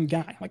top of the line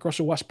guy like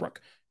Russell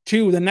Westbrook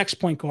to the next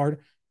point guard,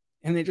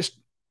 and they just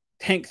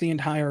tank the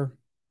entire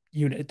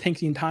unit, tank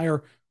the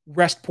entire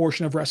rest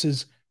portion of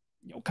Russ's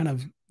kind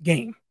of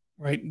game,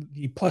 right?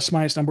 The plus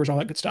minus numbers, all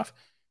that good stuff.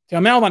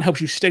 Theo Maledon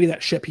helps you steady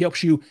that ship. He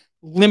helps you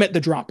limit the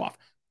drop off.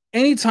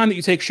 Anytime that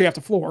you take Shai off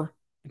the floor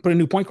and put a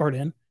new point guard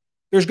in,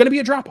 there's going to be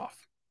a drop off.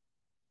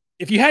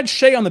 If you had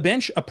Shai on the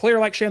bench, a player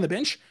like Shai on the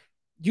bench,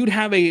 you'd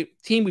have a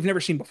team we've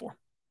never seen before.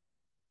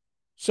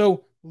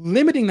 So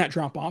limiting that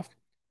drop off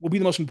will be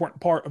the most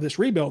important part of this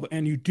rebuild,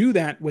 and you do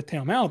that with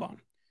Theo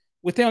Maledon.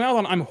 With Theo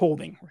Maledon, I'm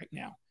holding right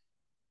now.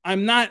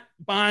 I'm not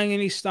buying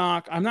any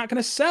stock. I'm not going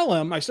to sell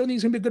him. I still think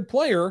he's going to be a good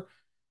player,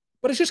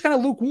 but it's just kind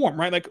of lukewarm,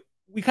 right? Like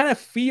we kind of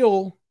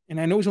feel, and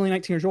I know he's only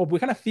 19 years old, but we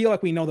kind of feel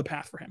like we know the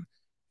path for him.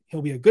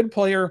 He'll be a good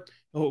player.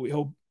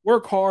 He'll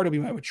work hard.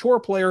 He'll be a mature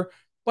player,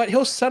 but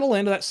he'll settle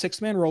into that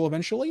sixth-man role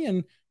eventually,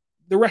 and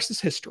the rest is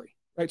history,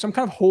 right? So I'm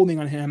kind of holding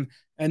on him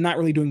and not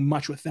really doing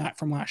much with that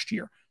from last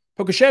year.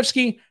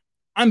 Pokusevski,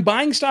 I'm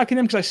buying stock in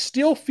him because I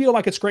still feel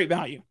like it's great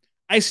value.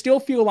 I still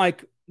feel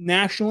like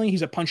nationally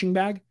he's a punching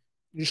bag.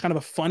 He's just kind of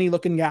a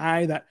funny-looking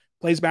guy that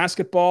plays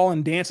basketball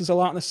and dances a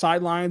lot on the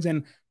sidelines,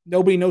 and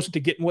nobody knows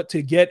what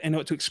to get and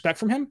what to expect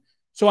from him.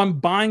 So I'm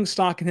buying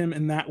stock in him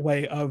in that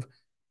way of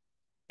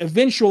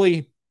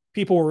eventually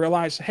people will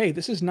realize, hey,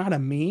 this is not a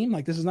meme.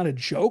 Like, this is not a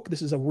joke.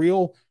 This is a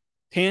real,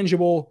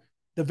 tangible,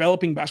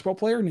 developing basketball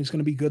player, and he's going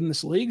to be good in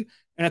this league.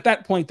 And at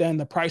that point, then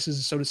the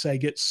prices, so to say,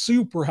 get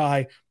super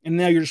high, and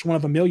now you're just one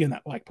of a million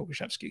that like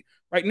Pokusevski.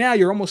 Right now,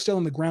 you're almost still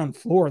on the ground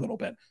floor a little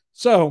bit.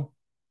 So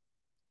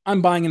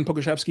I'm buying in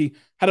Pokusevski.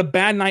 Had a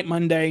bad night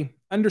Monday,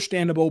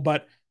 understandable,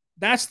 but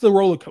that's the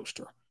roller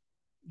coaster.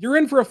 You're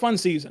in for a fun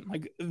season.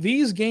 Like,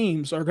 these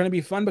games are going to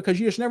be fun because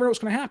you just never know what's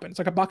going to happen. It's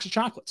like a box of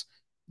chocolates.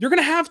 You're going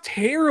to have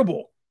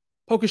terrible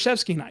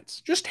Pokusevski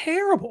nights, just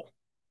terrible,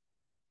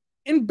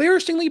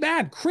 embarrassingly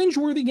bad,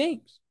 cringeworthy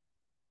games.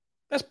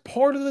 That's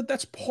part of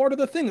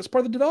the thing. That's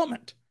part of the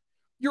development.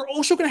 You're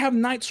also going to have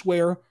nights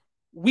where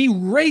we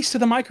race to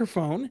the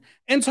microphone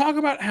and talk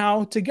about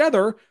how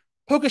together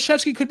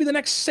Pokusevski could be the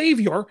next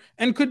savior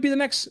and could be the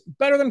next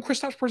better than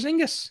Kristaps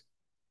Porzingis.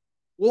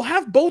 We'll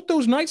have both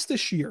those nights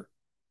this year.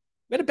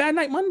 We had a bad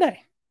night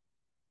Monday,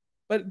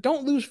 but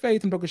don't lose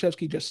faith in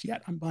Pokusevski just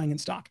yet. I'm buying in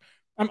stock.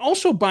 I'm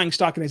also buying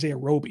stock in Isaiah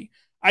Roby.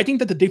 I think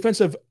that the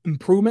defensive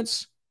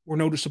improvements were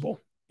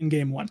noticeable in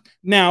game one.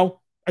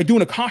 Now, I do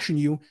want to caution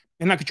you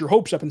and not get your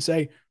hopes up and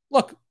say,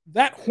 look,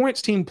 that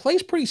Hornets team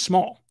plays pretty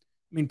small.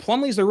 I mean,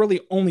 Plumlee's their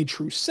really only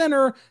true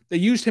center. They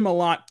used him a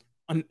lot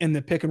in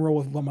the pick and roll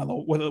with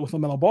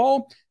LaMelo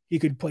Ball. He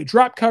could play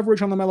drop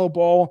coverage on LaMelo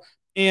Ball,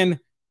 and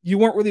you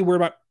weren't really worried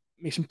about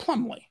Mason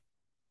Plumlee.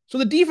 So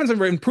the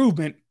defensive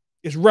improvement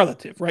is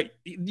relative, right?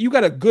 You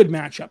got a good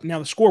matchup. Now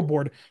the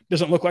scoreboard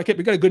doesn't look like it, but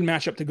you got a good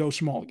matchup to go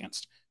small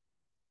against.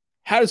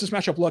 How does this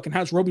matchup look, and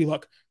how does Roby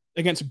look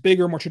against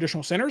bigger, more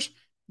traditional centers?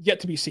 Yet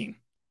to be seen.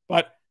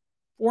 But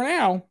for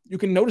now, you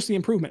can notice the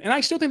improvement. And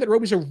I still think that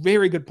Roby's a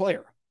very good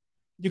player.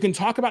 You can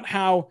talk about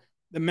how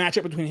the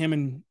matchup between him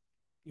and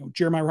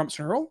Jeremiah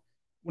Robinson-Earl,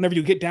 whenever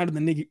you get down to the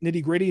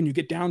nitty-gritty and you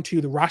get down to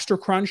the roster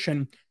crunch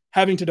and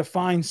having to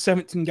define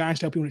 17 guys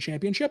to help you win a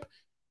championship,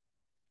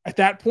 at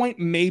that point,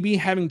 maybe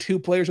having two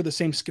players with the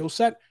same skill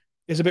set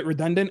is a bit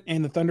redundant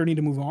and the Thunder need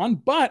to move on.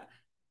 But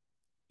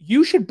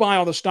you should buy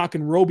all the stock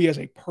in Roby as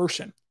a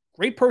person.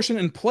 Great person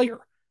and player.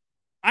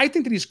 I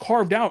think that he's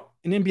carved out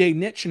an NBA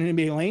niche and an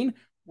NBA lane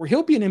where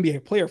he'll be an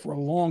NBA player for a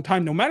long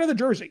time, no matter the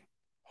jersey.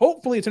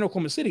 Hopefully it's in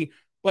Oklahoma City,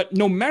 but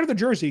no matter the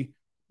jersey,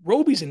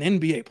 Roby's an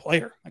NBA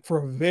player like for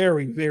a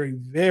very, very,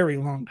 very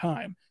long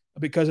time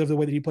because of the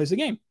way that he plays the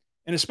game.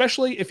 And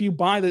especially if you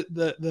buy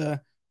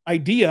the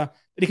idea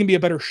that he can be a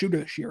better shooter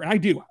this year. And I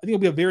do. I think he'll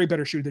be a very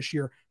better shooter this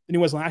year than he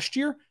was last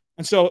year.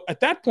 And so at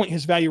that point,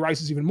 his value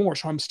rises even more.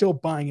 So I'm still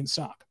buying in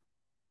stock.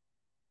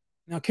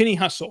 Now, Kenny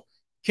Hustle,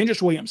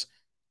 Kenrich Williams.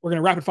 We're going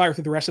to rapid fire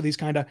through the rest of these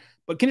but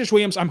Kenrich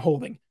Williams, I'm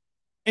holding.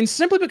 And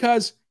simply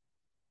because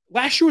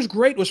last year was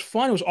great. It was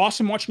fun. It was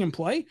awesome watching him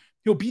play.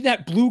 He'll be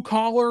that blue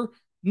collar,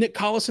 Nick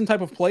Collison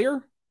type of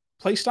player,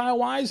 play style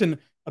wise. And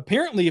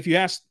apparently, if you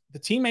ask the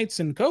teammates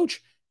and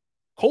coach,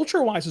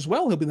 culture wise as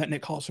well, he'll be that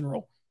Nick Collison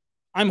role.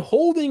 I'm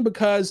holding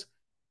because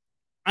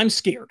I'm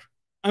scared.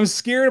 I'm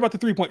scared about the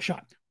three-point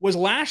shot. Was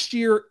last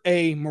year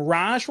a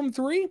mirage from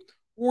three,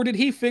 or did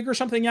he figure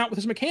something out with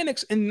his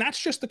mechanics? And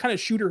that's just the kind of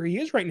shooter he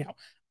is right now.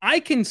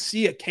 I can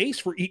see a case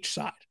for each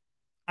side.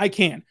 I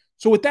can.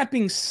 So with that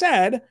being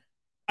said,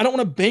 I don't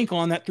want to bank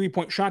on that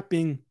three-point shot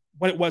being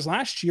what it was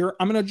last year.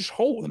 I'm going to just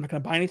hold. I'm not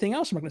going to buy anything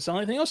else. I'm not going to sell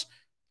anything else.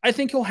 I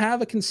think he'll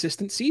have a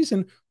consistent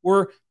season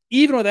where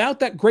even without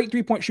that great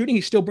three-point shooting,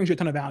 he still brings you a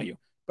ton of value.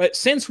 But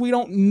since we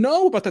don't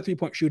know about that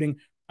three-point shooting,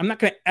 I'm not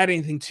going to add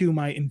anything to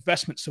my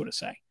investment, so to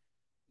say.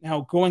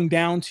 Now, going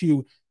down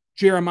to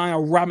Jeremiah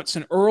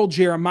Robinson-Earl,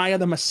 Jeremiah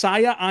the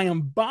Messiah, I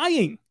am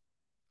buying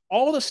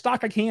all the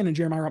stock I can in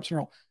Jeremiah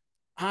Robinson-Earl.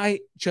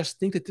 I just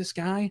think that this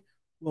guy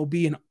will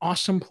be an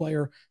awesome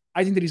player.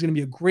 I think that he's going to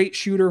be a great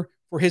shooter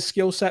for his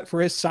skill set,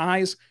 for his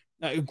size.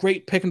 a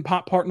great pick and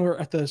pop partner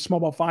at the small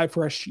ball 5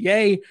 for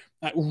SGA,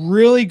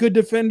 really good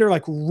defender,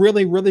 like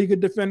really, really good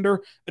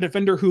defender, a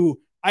defender who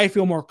I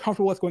feel more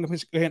comfortable with going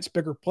against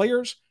bigger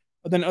players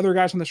than other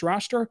guys on this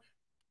roster.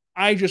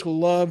 I just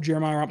love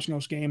Jeremiah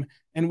Robinson-Earl's game.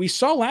 And we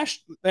saw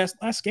last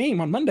game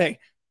on Monday,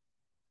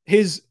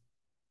 his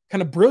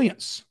kind of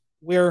brilliance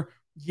where,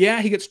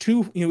 he gets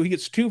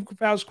two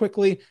fouls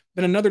quickly,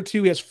 then another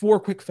 2, he has 4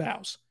 quick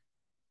fouls.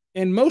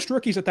 And most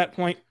rookies at that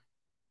point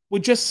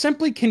would just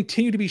simply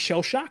continue to be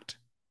shell-shocked.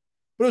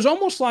 But it was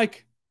almost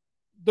like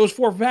those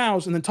 4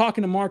 fouls and then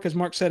talking to Mark, as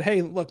Mark said,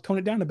 hey, look, tone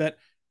it down a bit,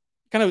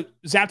 kind of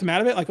zapped him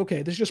out of it. Like,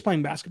 okay, this is just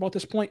playing basketball at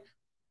this point.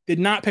 Did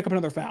not pick up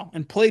another foul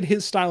and played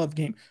his style of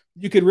game.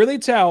 You could really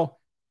tell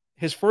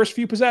his first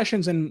few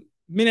possessions and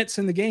minutes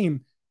in the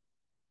game,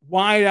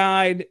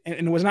 wide-eyed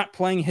and was not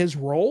playing his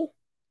role,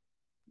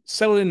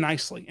 settled in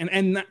nicely.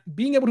 And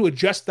being able to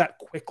adjust that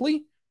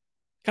quickly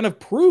kind of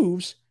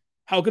proves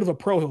how good of a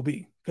pro he'll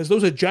be, because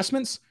those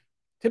adjustments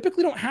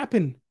typically don't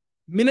happen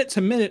minute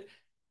to minute,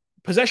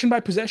 possession by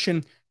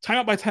possession,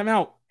 timeout by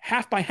timeout,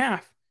 half by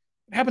half.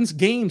 It happens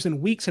games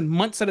and weeks and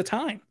months at a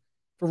time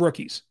for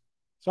rookies.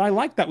 So I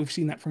like that we've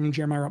seen that from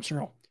Jeremiah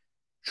Robinson-Earl.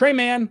 Tre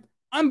Mann,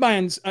 I'm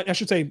buying, I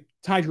should say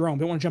Ty Jerome.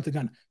 Don't want to jump the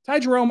gun. Ty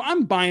Jerome,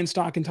 I'm buying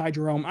stock in Ty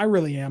Jerome. I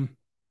really am.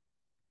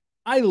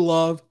 I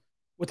love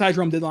what Ty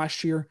Jerome did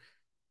last year.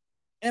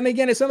 And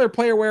again, it's another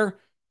player where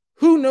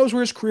who knows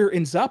where his career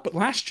ends up, but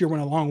last year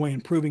went a long way in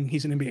proving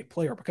he's an NBA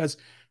player because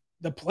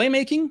the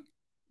playmaking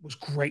was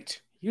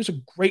great. He was a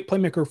great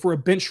playmaker for a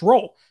bench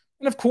role.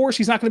 And of course,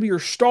 he's not going to be your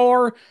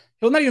star.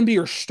 He'll not even be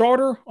your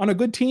starter on a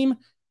good team,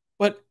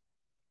 but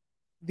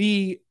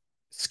the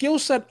skill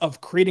set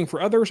of creating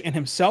for others and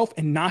himself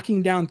and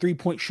knocking down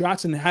 3-point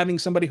shots and having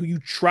somebody who you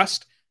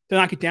trust to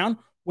knock it down,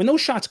 when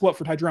those shots go up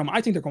for Ty Jerome, I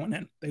think they're going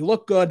in. They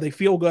look good. They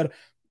feel good.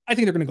 I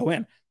think they're going to go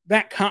in.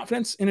 That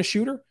confidence in a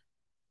shooter,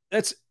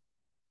 that's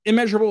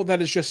immeasurable.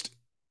 That is just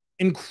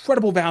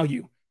incredible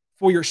value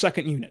for your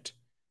second unit.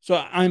 So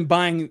I'm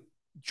buying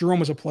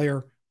Jerome as a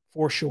player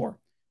for sure.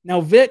 Now,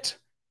 Vit,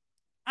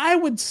 I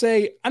would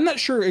say, I'm not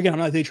sure, again, I'm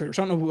not a day trader,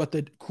 so I don't know what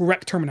the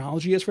correct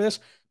terminology is for this,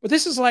 but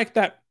this is like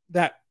that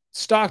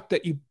stock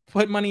that you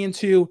put money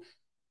into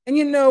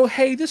and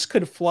hey, this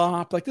could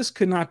flop, like this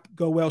could not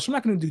go well, so I'm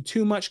not going to do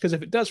too much because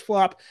if it does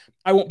flop,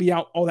 I won't be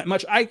out all that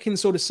much. I can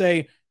sort of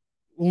say,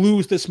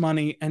 lose this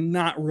money and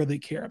not really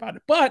care about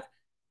it. But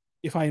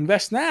if I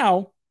invest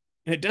now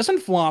and it doesn't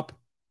flop,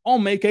 I'll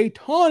make a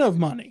ton of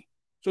money.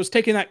 So it's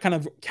taking that kind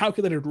of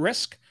calculated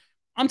risk.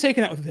 I'm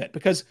taking that with Vit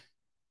because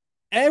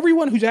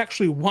everyone who's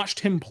actually watched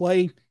him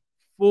play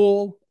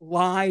full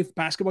live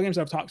basketball games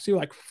that I've talked to,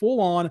 like full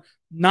on,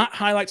 not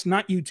highlights,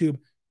 not YouTube,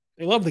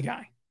 they love the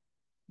guy.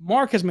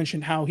 Mark has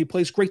mentioned how he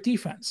plays great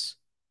defense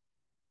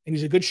and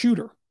he's a good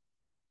shooter.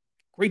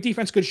 Great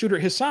defense, good shooter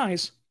at his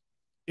size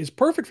is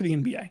perfect for the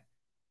NBA.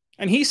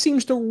 And he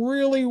seems to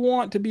really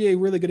want to be a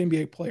really good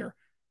NBA player.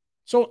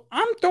 So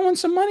I'm throwing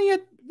some money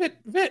at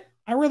Vit.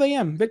 I really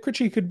am. Vit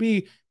Krejci could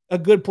be a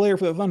good player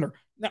for the Thunder.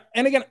 Now,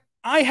 and again,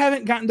 I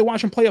haven't gotten to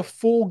watch him play a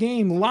full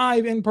game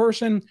live in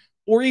person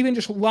or even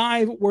just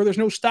live where there's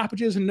no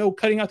stoppages and no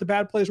cutting out the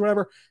bad plays or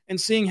whatever and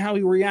seeing how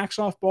he reacts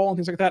off ball and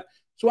things like that.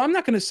 So I'm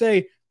not going to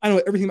say I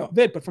know everything about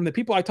Vit, but from the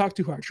people I talk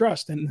to who I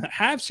trust and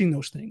have seen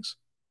those things,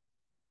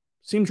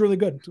 seems really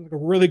good. Seems like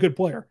a really good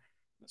player.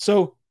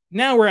 So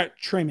now we're at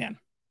Tre Mann.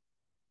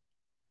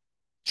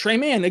 Tre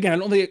Mann, again, I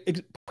don't know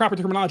the proper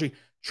terminology.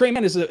 Tre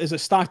Mann is a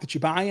stock that you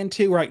buy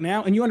into right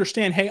now, and you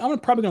understand, hey, I'm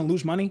probably going to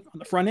lose money on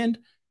the front end,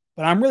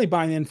 but I'm really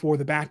buying in for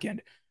the back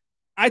end.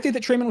 I think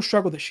that Tre Mann will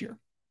struggle this year.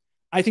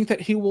 I think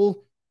that he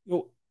will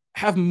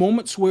have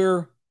moments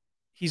where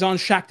he's on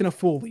Shaqtin' a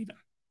fool even.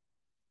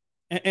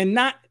 And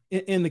not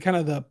in the kind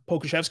of the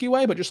Pokusevski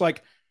way, but just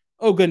like,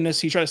 oh goodness,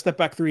 he tried to step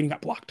back 3 and he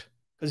got blocked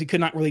because he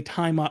could not really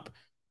time up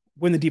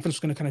when the defense was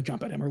going to kind of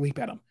jump at him or leap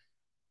at him.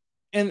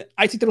 And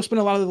I think that'll spend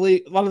a lot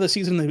of the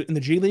season in the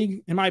G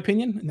League, in my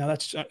opinion. Now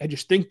I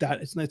just think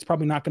that it's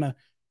probably not going to,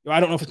 I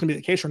don't know if it's going to be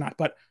the case or not,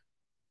 but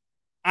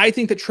I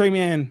think that Tre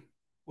Mann,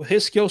 with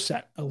his skill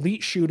set,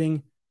 elite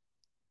shooting,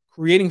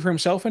 creating for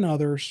himself and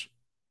others,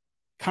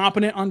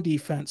 competent on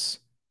defense,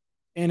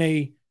 and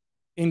a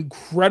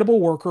incredible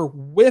worker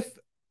with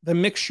the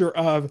mixture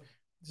of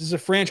this is a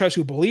franchise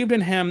who believed in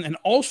him and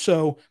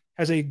also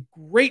has a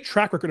great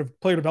track record of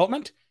player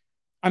development.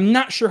 I'm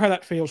not sure how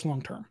that fails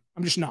long-term.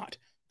 I'm just not.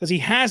 Because he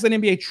has that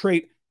NBA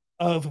trait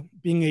of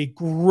being a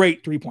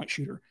great three-point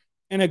shooter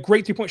and a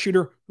great three-point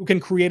shooter who can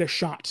create a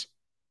shot.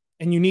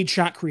 And you need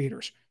shot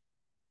creators.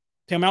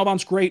 Theo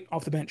Maledon's great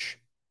off the bench.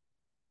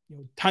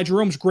 Ty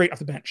Jerome's great off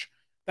the bench.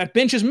 That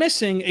bench is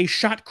missing a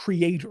shot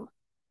creator.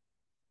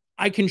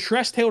 I can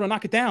trust Theo to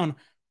knock it down.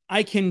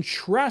 I can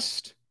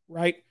trust,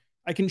 right?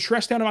 I can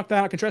trust Theo to knock it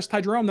down. I can trust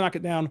Ty Jerome to knock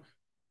it down.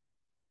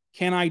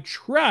 Can I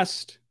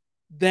trust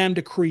them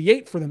to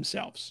create for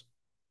themselves?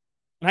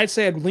 And I'd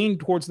say I'd lean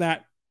towards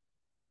that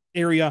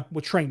area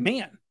with Tre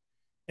Mann.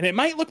 And it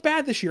might look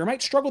bad this year. It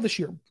might struggle this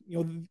year.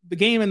 The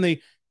game and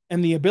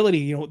the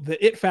ability, the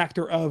it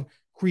factor of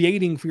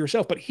creating for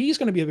yourself. But he's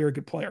going to be a very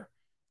good player.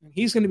 And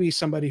he's going to be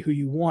somebody who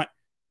you want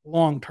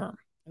long-term.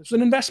 It's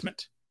an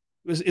investment.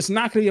 It's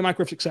not going to be a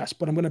micro success,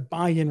 but I'm going to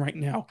buy in right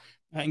now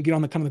and get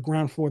on the kind of the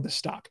ground floor of the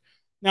stock.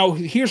 Now,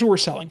 here's what we're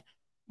selling.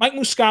 Mike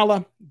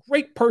Muscala,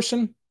 great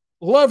person,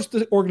 loves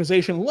the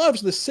organization,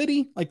 loves the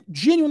city, like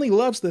genuinely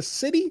loves the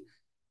city.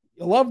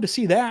 You love to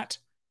see that.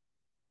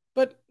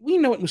 But we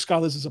know what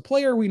Muscala is as a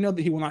player. We know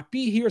that he will not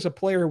be here as a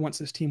player once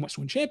this team wants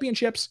to win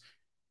championships.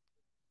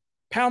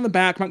 Pat on the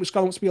back, Mike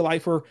Muscala wants to be a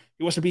lifer.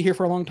 He wants to be here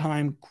for a long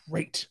time.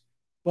 Great.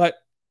 But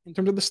in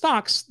terms of the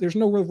stocks, there's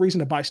no real reason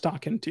to buy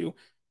stock into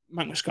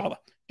Mike Muscala.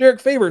 Derrick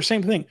Favors,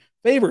 same thing.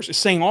 Favors is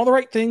saying all the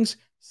right things,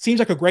 seems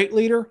like a great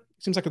leader,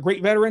 seems like a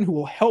great veteran who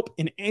will help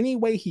in any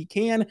way he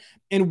can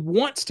and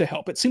wants to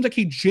help. It seems like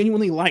he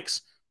genuinely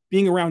likes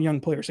being around young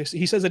players.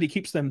 He says that it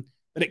keeps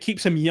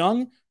him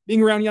young,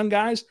 being around young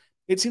guys.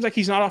 It seems like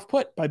he's not off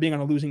put by being on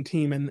a losing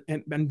team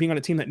and being on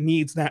a team that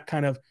needs that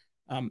kind of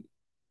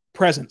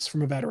presence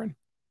from a veteran.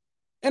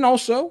 And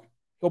also,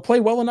 he'll play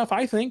well enough,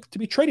 I think, to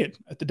be traded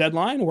at the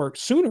deadline or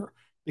sooner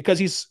because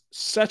he's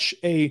such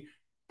a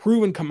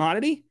proven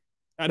commodity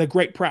at a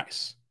great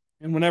price.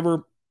 And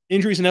whenever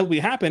injuries inevitably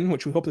happen,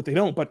 which we hope that they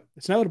don't, but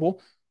it's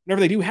inevitable, whenever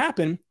they do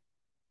happen,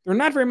 there are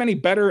not very many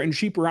better and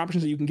cheaper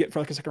options that you can get for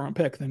like a second-round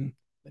pick than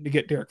to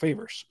get Derrick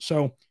Favors.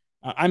 So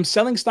I'm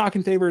selling stock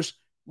in Favors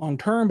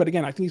long-term, but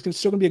again, I think he's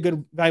still going to be a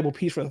good, valuable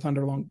piece for the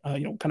Thunder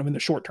kind of in the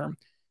short term.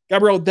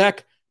 Gabriel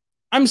Deck,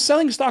 I'm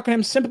selling stock on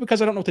him simply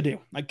because I don't know what to do.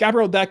 Like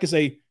Gabriel Deck is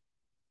a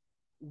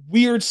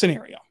weird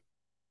scenario.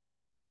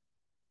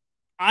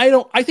 I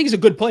think he's a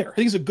good player. I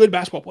think he's a good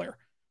basketball player.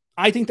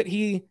 I think that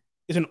he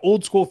is an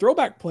old school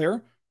throwback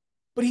player,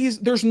 but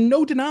there's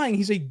no denying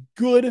he's a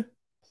good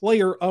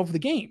player of the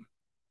game.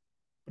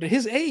 But at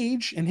his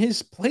age and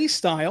his play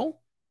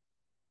style,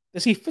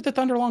 does he fit the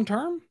Thunder long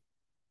term?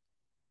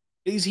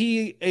 Is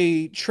he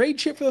a trade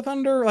chip for the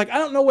Thunder? Like, I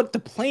don't know what the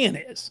plan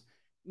is.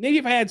 Maybe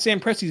if I had Sam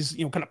Presti's,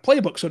 kind of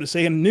playbook, so to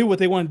say, and knew what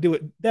they wanted to do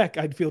at Deck,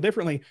 I'd feel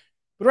differently.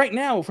 But right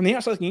now, from the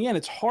outside looking in,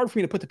 it's hard for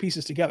me to put the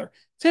pieces together.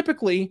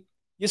 Typically,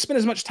 you spend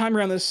as much time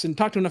around this and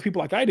talk to enough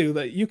people like I do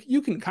that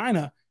you can kind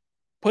of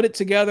put it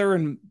together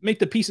and make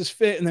the pieces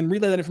fit and then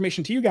relay that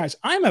information to you guys.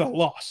 I'm at a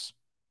loss.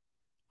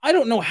 I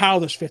don't know how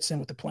this fits in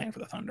with the plan for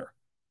the Thunder.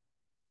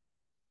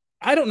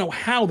 I don't know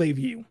how they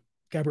view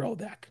Gabriel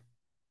Deck.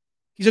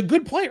 He's a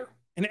good player.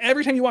 And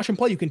every time you watch him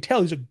play, you can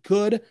tell he's a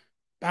good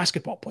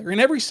basketball player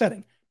in every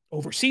setting.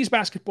 Overseas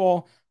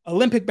basketball,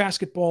 Olympic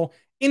basketball,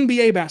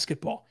 NBA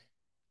basketball.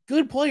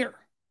 Good player.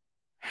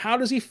 How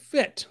does he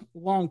fit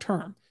long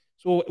term?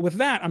 So with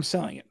that, I'm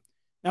selling it.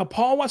 Now,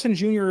 Paul Watson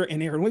Jr.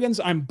 and Aaron Wiggins,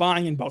 I'm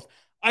buying in both.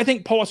 I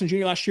think Paul Watson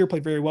Jr. last year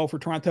played very well for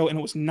Toronto, and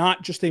it was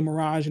not just a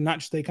mirage and not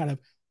just a kind of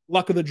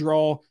luck of the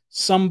draw.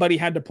 Somebody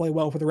had to play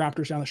well for the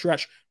Raptors down the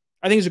stretch.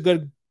 I think he's a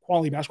good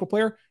quality basketball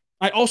player.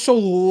 I also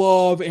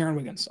love Aaron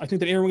Wiggins. I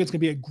think that Aaron Wiggins is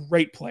going to be a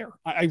great player.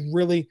 I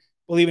really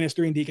believe in his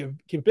 3-and-D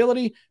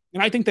capability.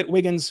 And I think that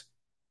Wiggins,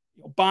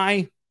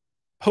 by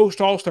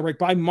post All-Star break,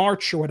 by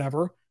March or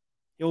whatever,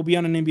 he'll be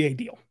on an NBA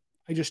deal.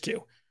 I just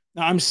do.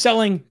 Now, I'm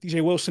selling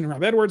DJ Wilson and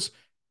Rob Edwards.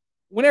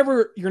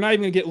 Whenever you're not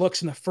even going to get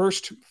looks in the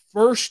first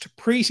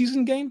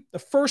preseason game, the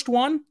first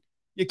one,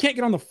 you can't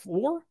get on the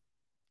floor.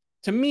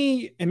 To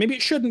me, and maybe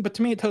it shouldn't, but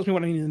to me, it tells me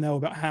what I need to know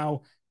about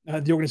how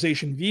the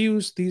organization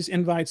views these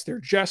invites. They're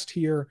just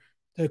here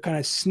to kind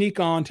of sneak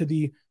on to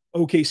the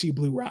OKC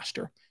Blue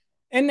roster.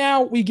 And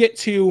now we get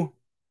to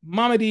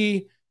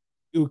Mamadi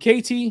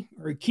Diakite,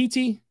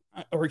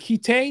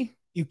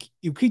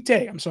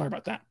 I'm sorry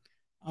about that.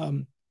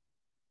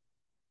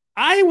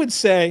 I would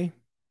say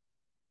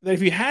that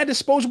if you had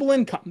disposable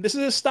income, this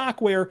is a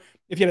stock where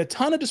if you had a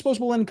ton of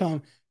disposable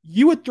income,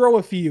 you would throw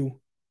a few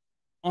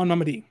on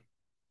Mamadi.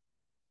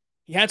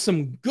 He had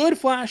some good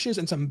flashes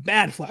and some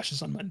bad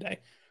flashes on Monday,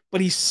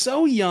 but he's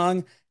so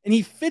young and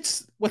he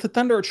fits what the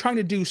Thunder are trying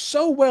to do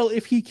so well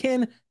if he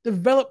can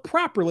develop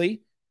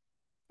properly.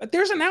 But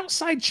there's an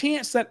outside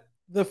chance that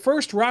the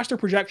first roster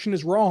projection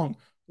is wrong,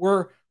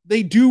 where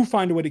they do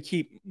find a way to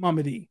keep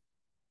Mamadi.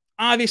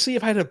 Obviously,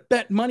 if I had to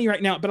bet money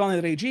right now at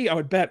BetOnline.ag, I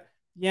would bet,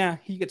 yeah,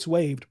 he gets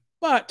waived.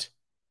 But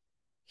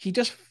he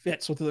just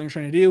fits what they're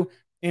trying to do,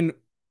 and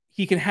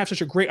he can have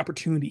such a great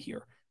opportunity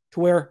here to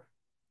where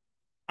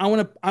I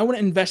want to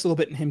invest a little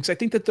bit in him because I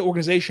think that the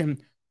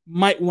organization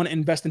might want to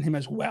invest in him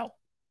as well.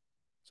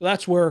 So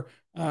that's where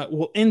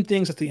we'll end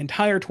things at the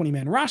entire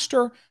 20-man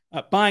roster,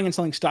 buying and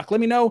selling stock.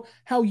 Let me know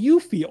how you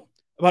feel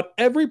about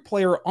every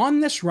player on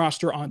this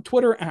roster on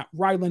Twitter at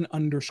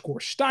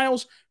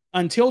Rylan_Stiles.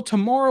 Until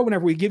tomorrow,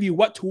 whenever we give you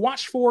what to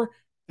watch for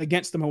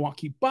against the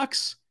Milwaukee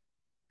Bucks,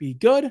 be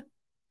good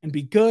and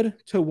be good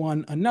to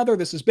one another.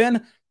 This has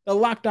been the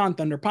Locked On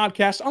Thunder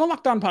Podcast on the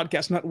Locked On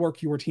Podcast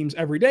Network, your teams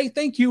every day.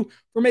 Thank you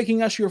for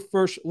making us your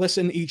first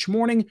listen each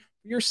morning.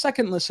 For your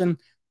second listen,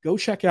 go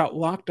check out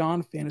Locked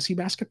On Fantasy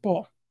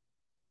Basketball.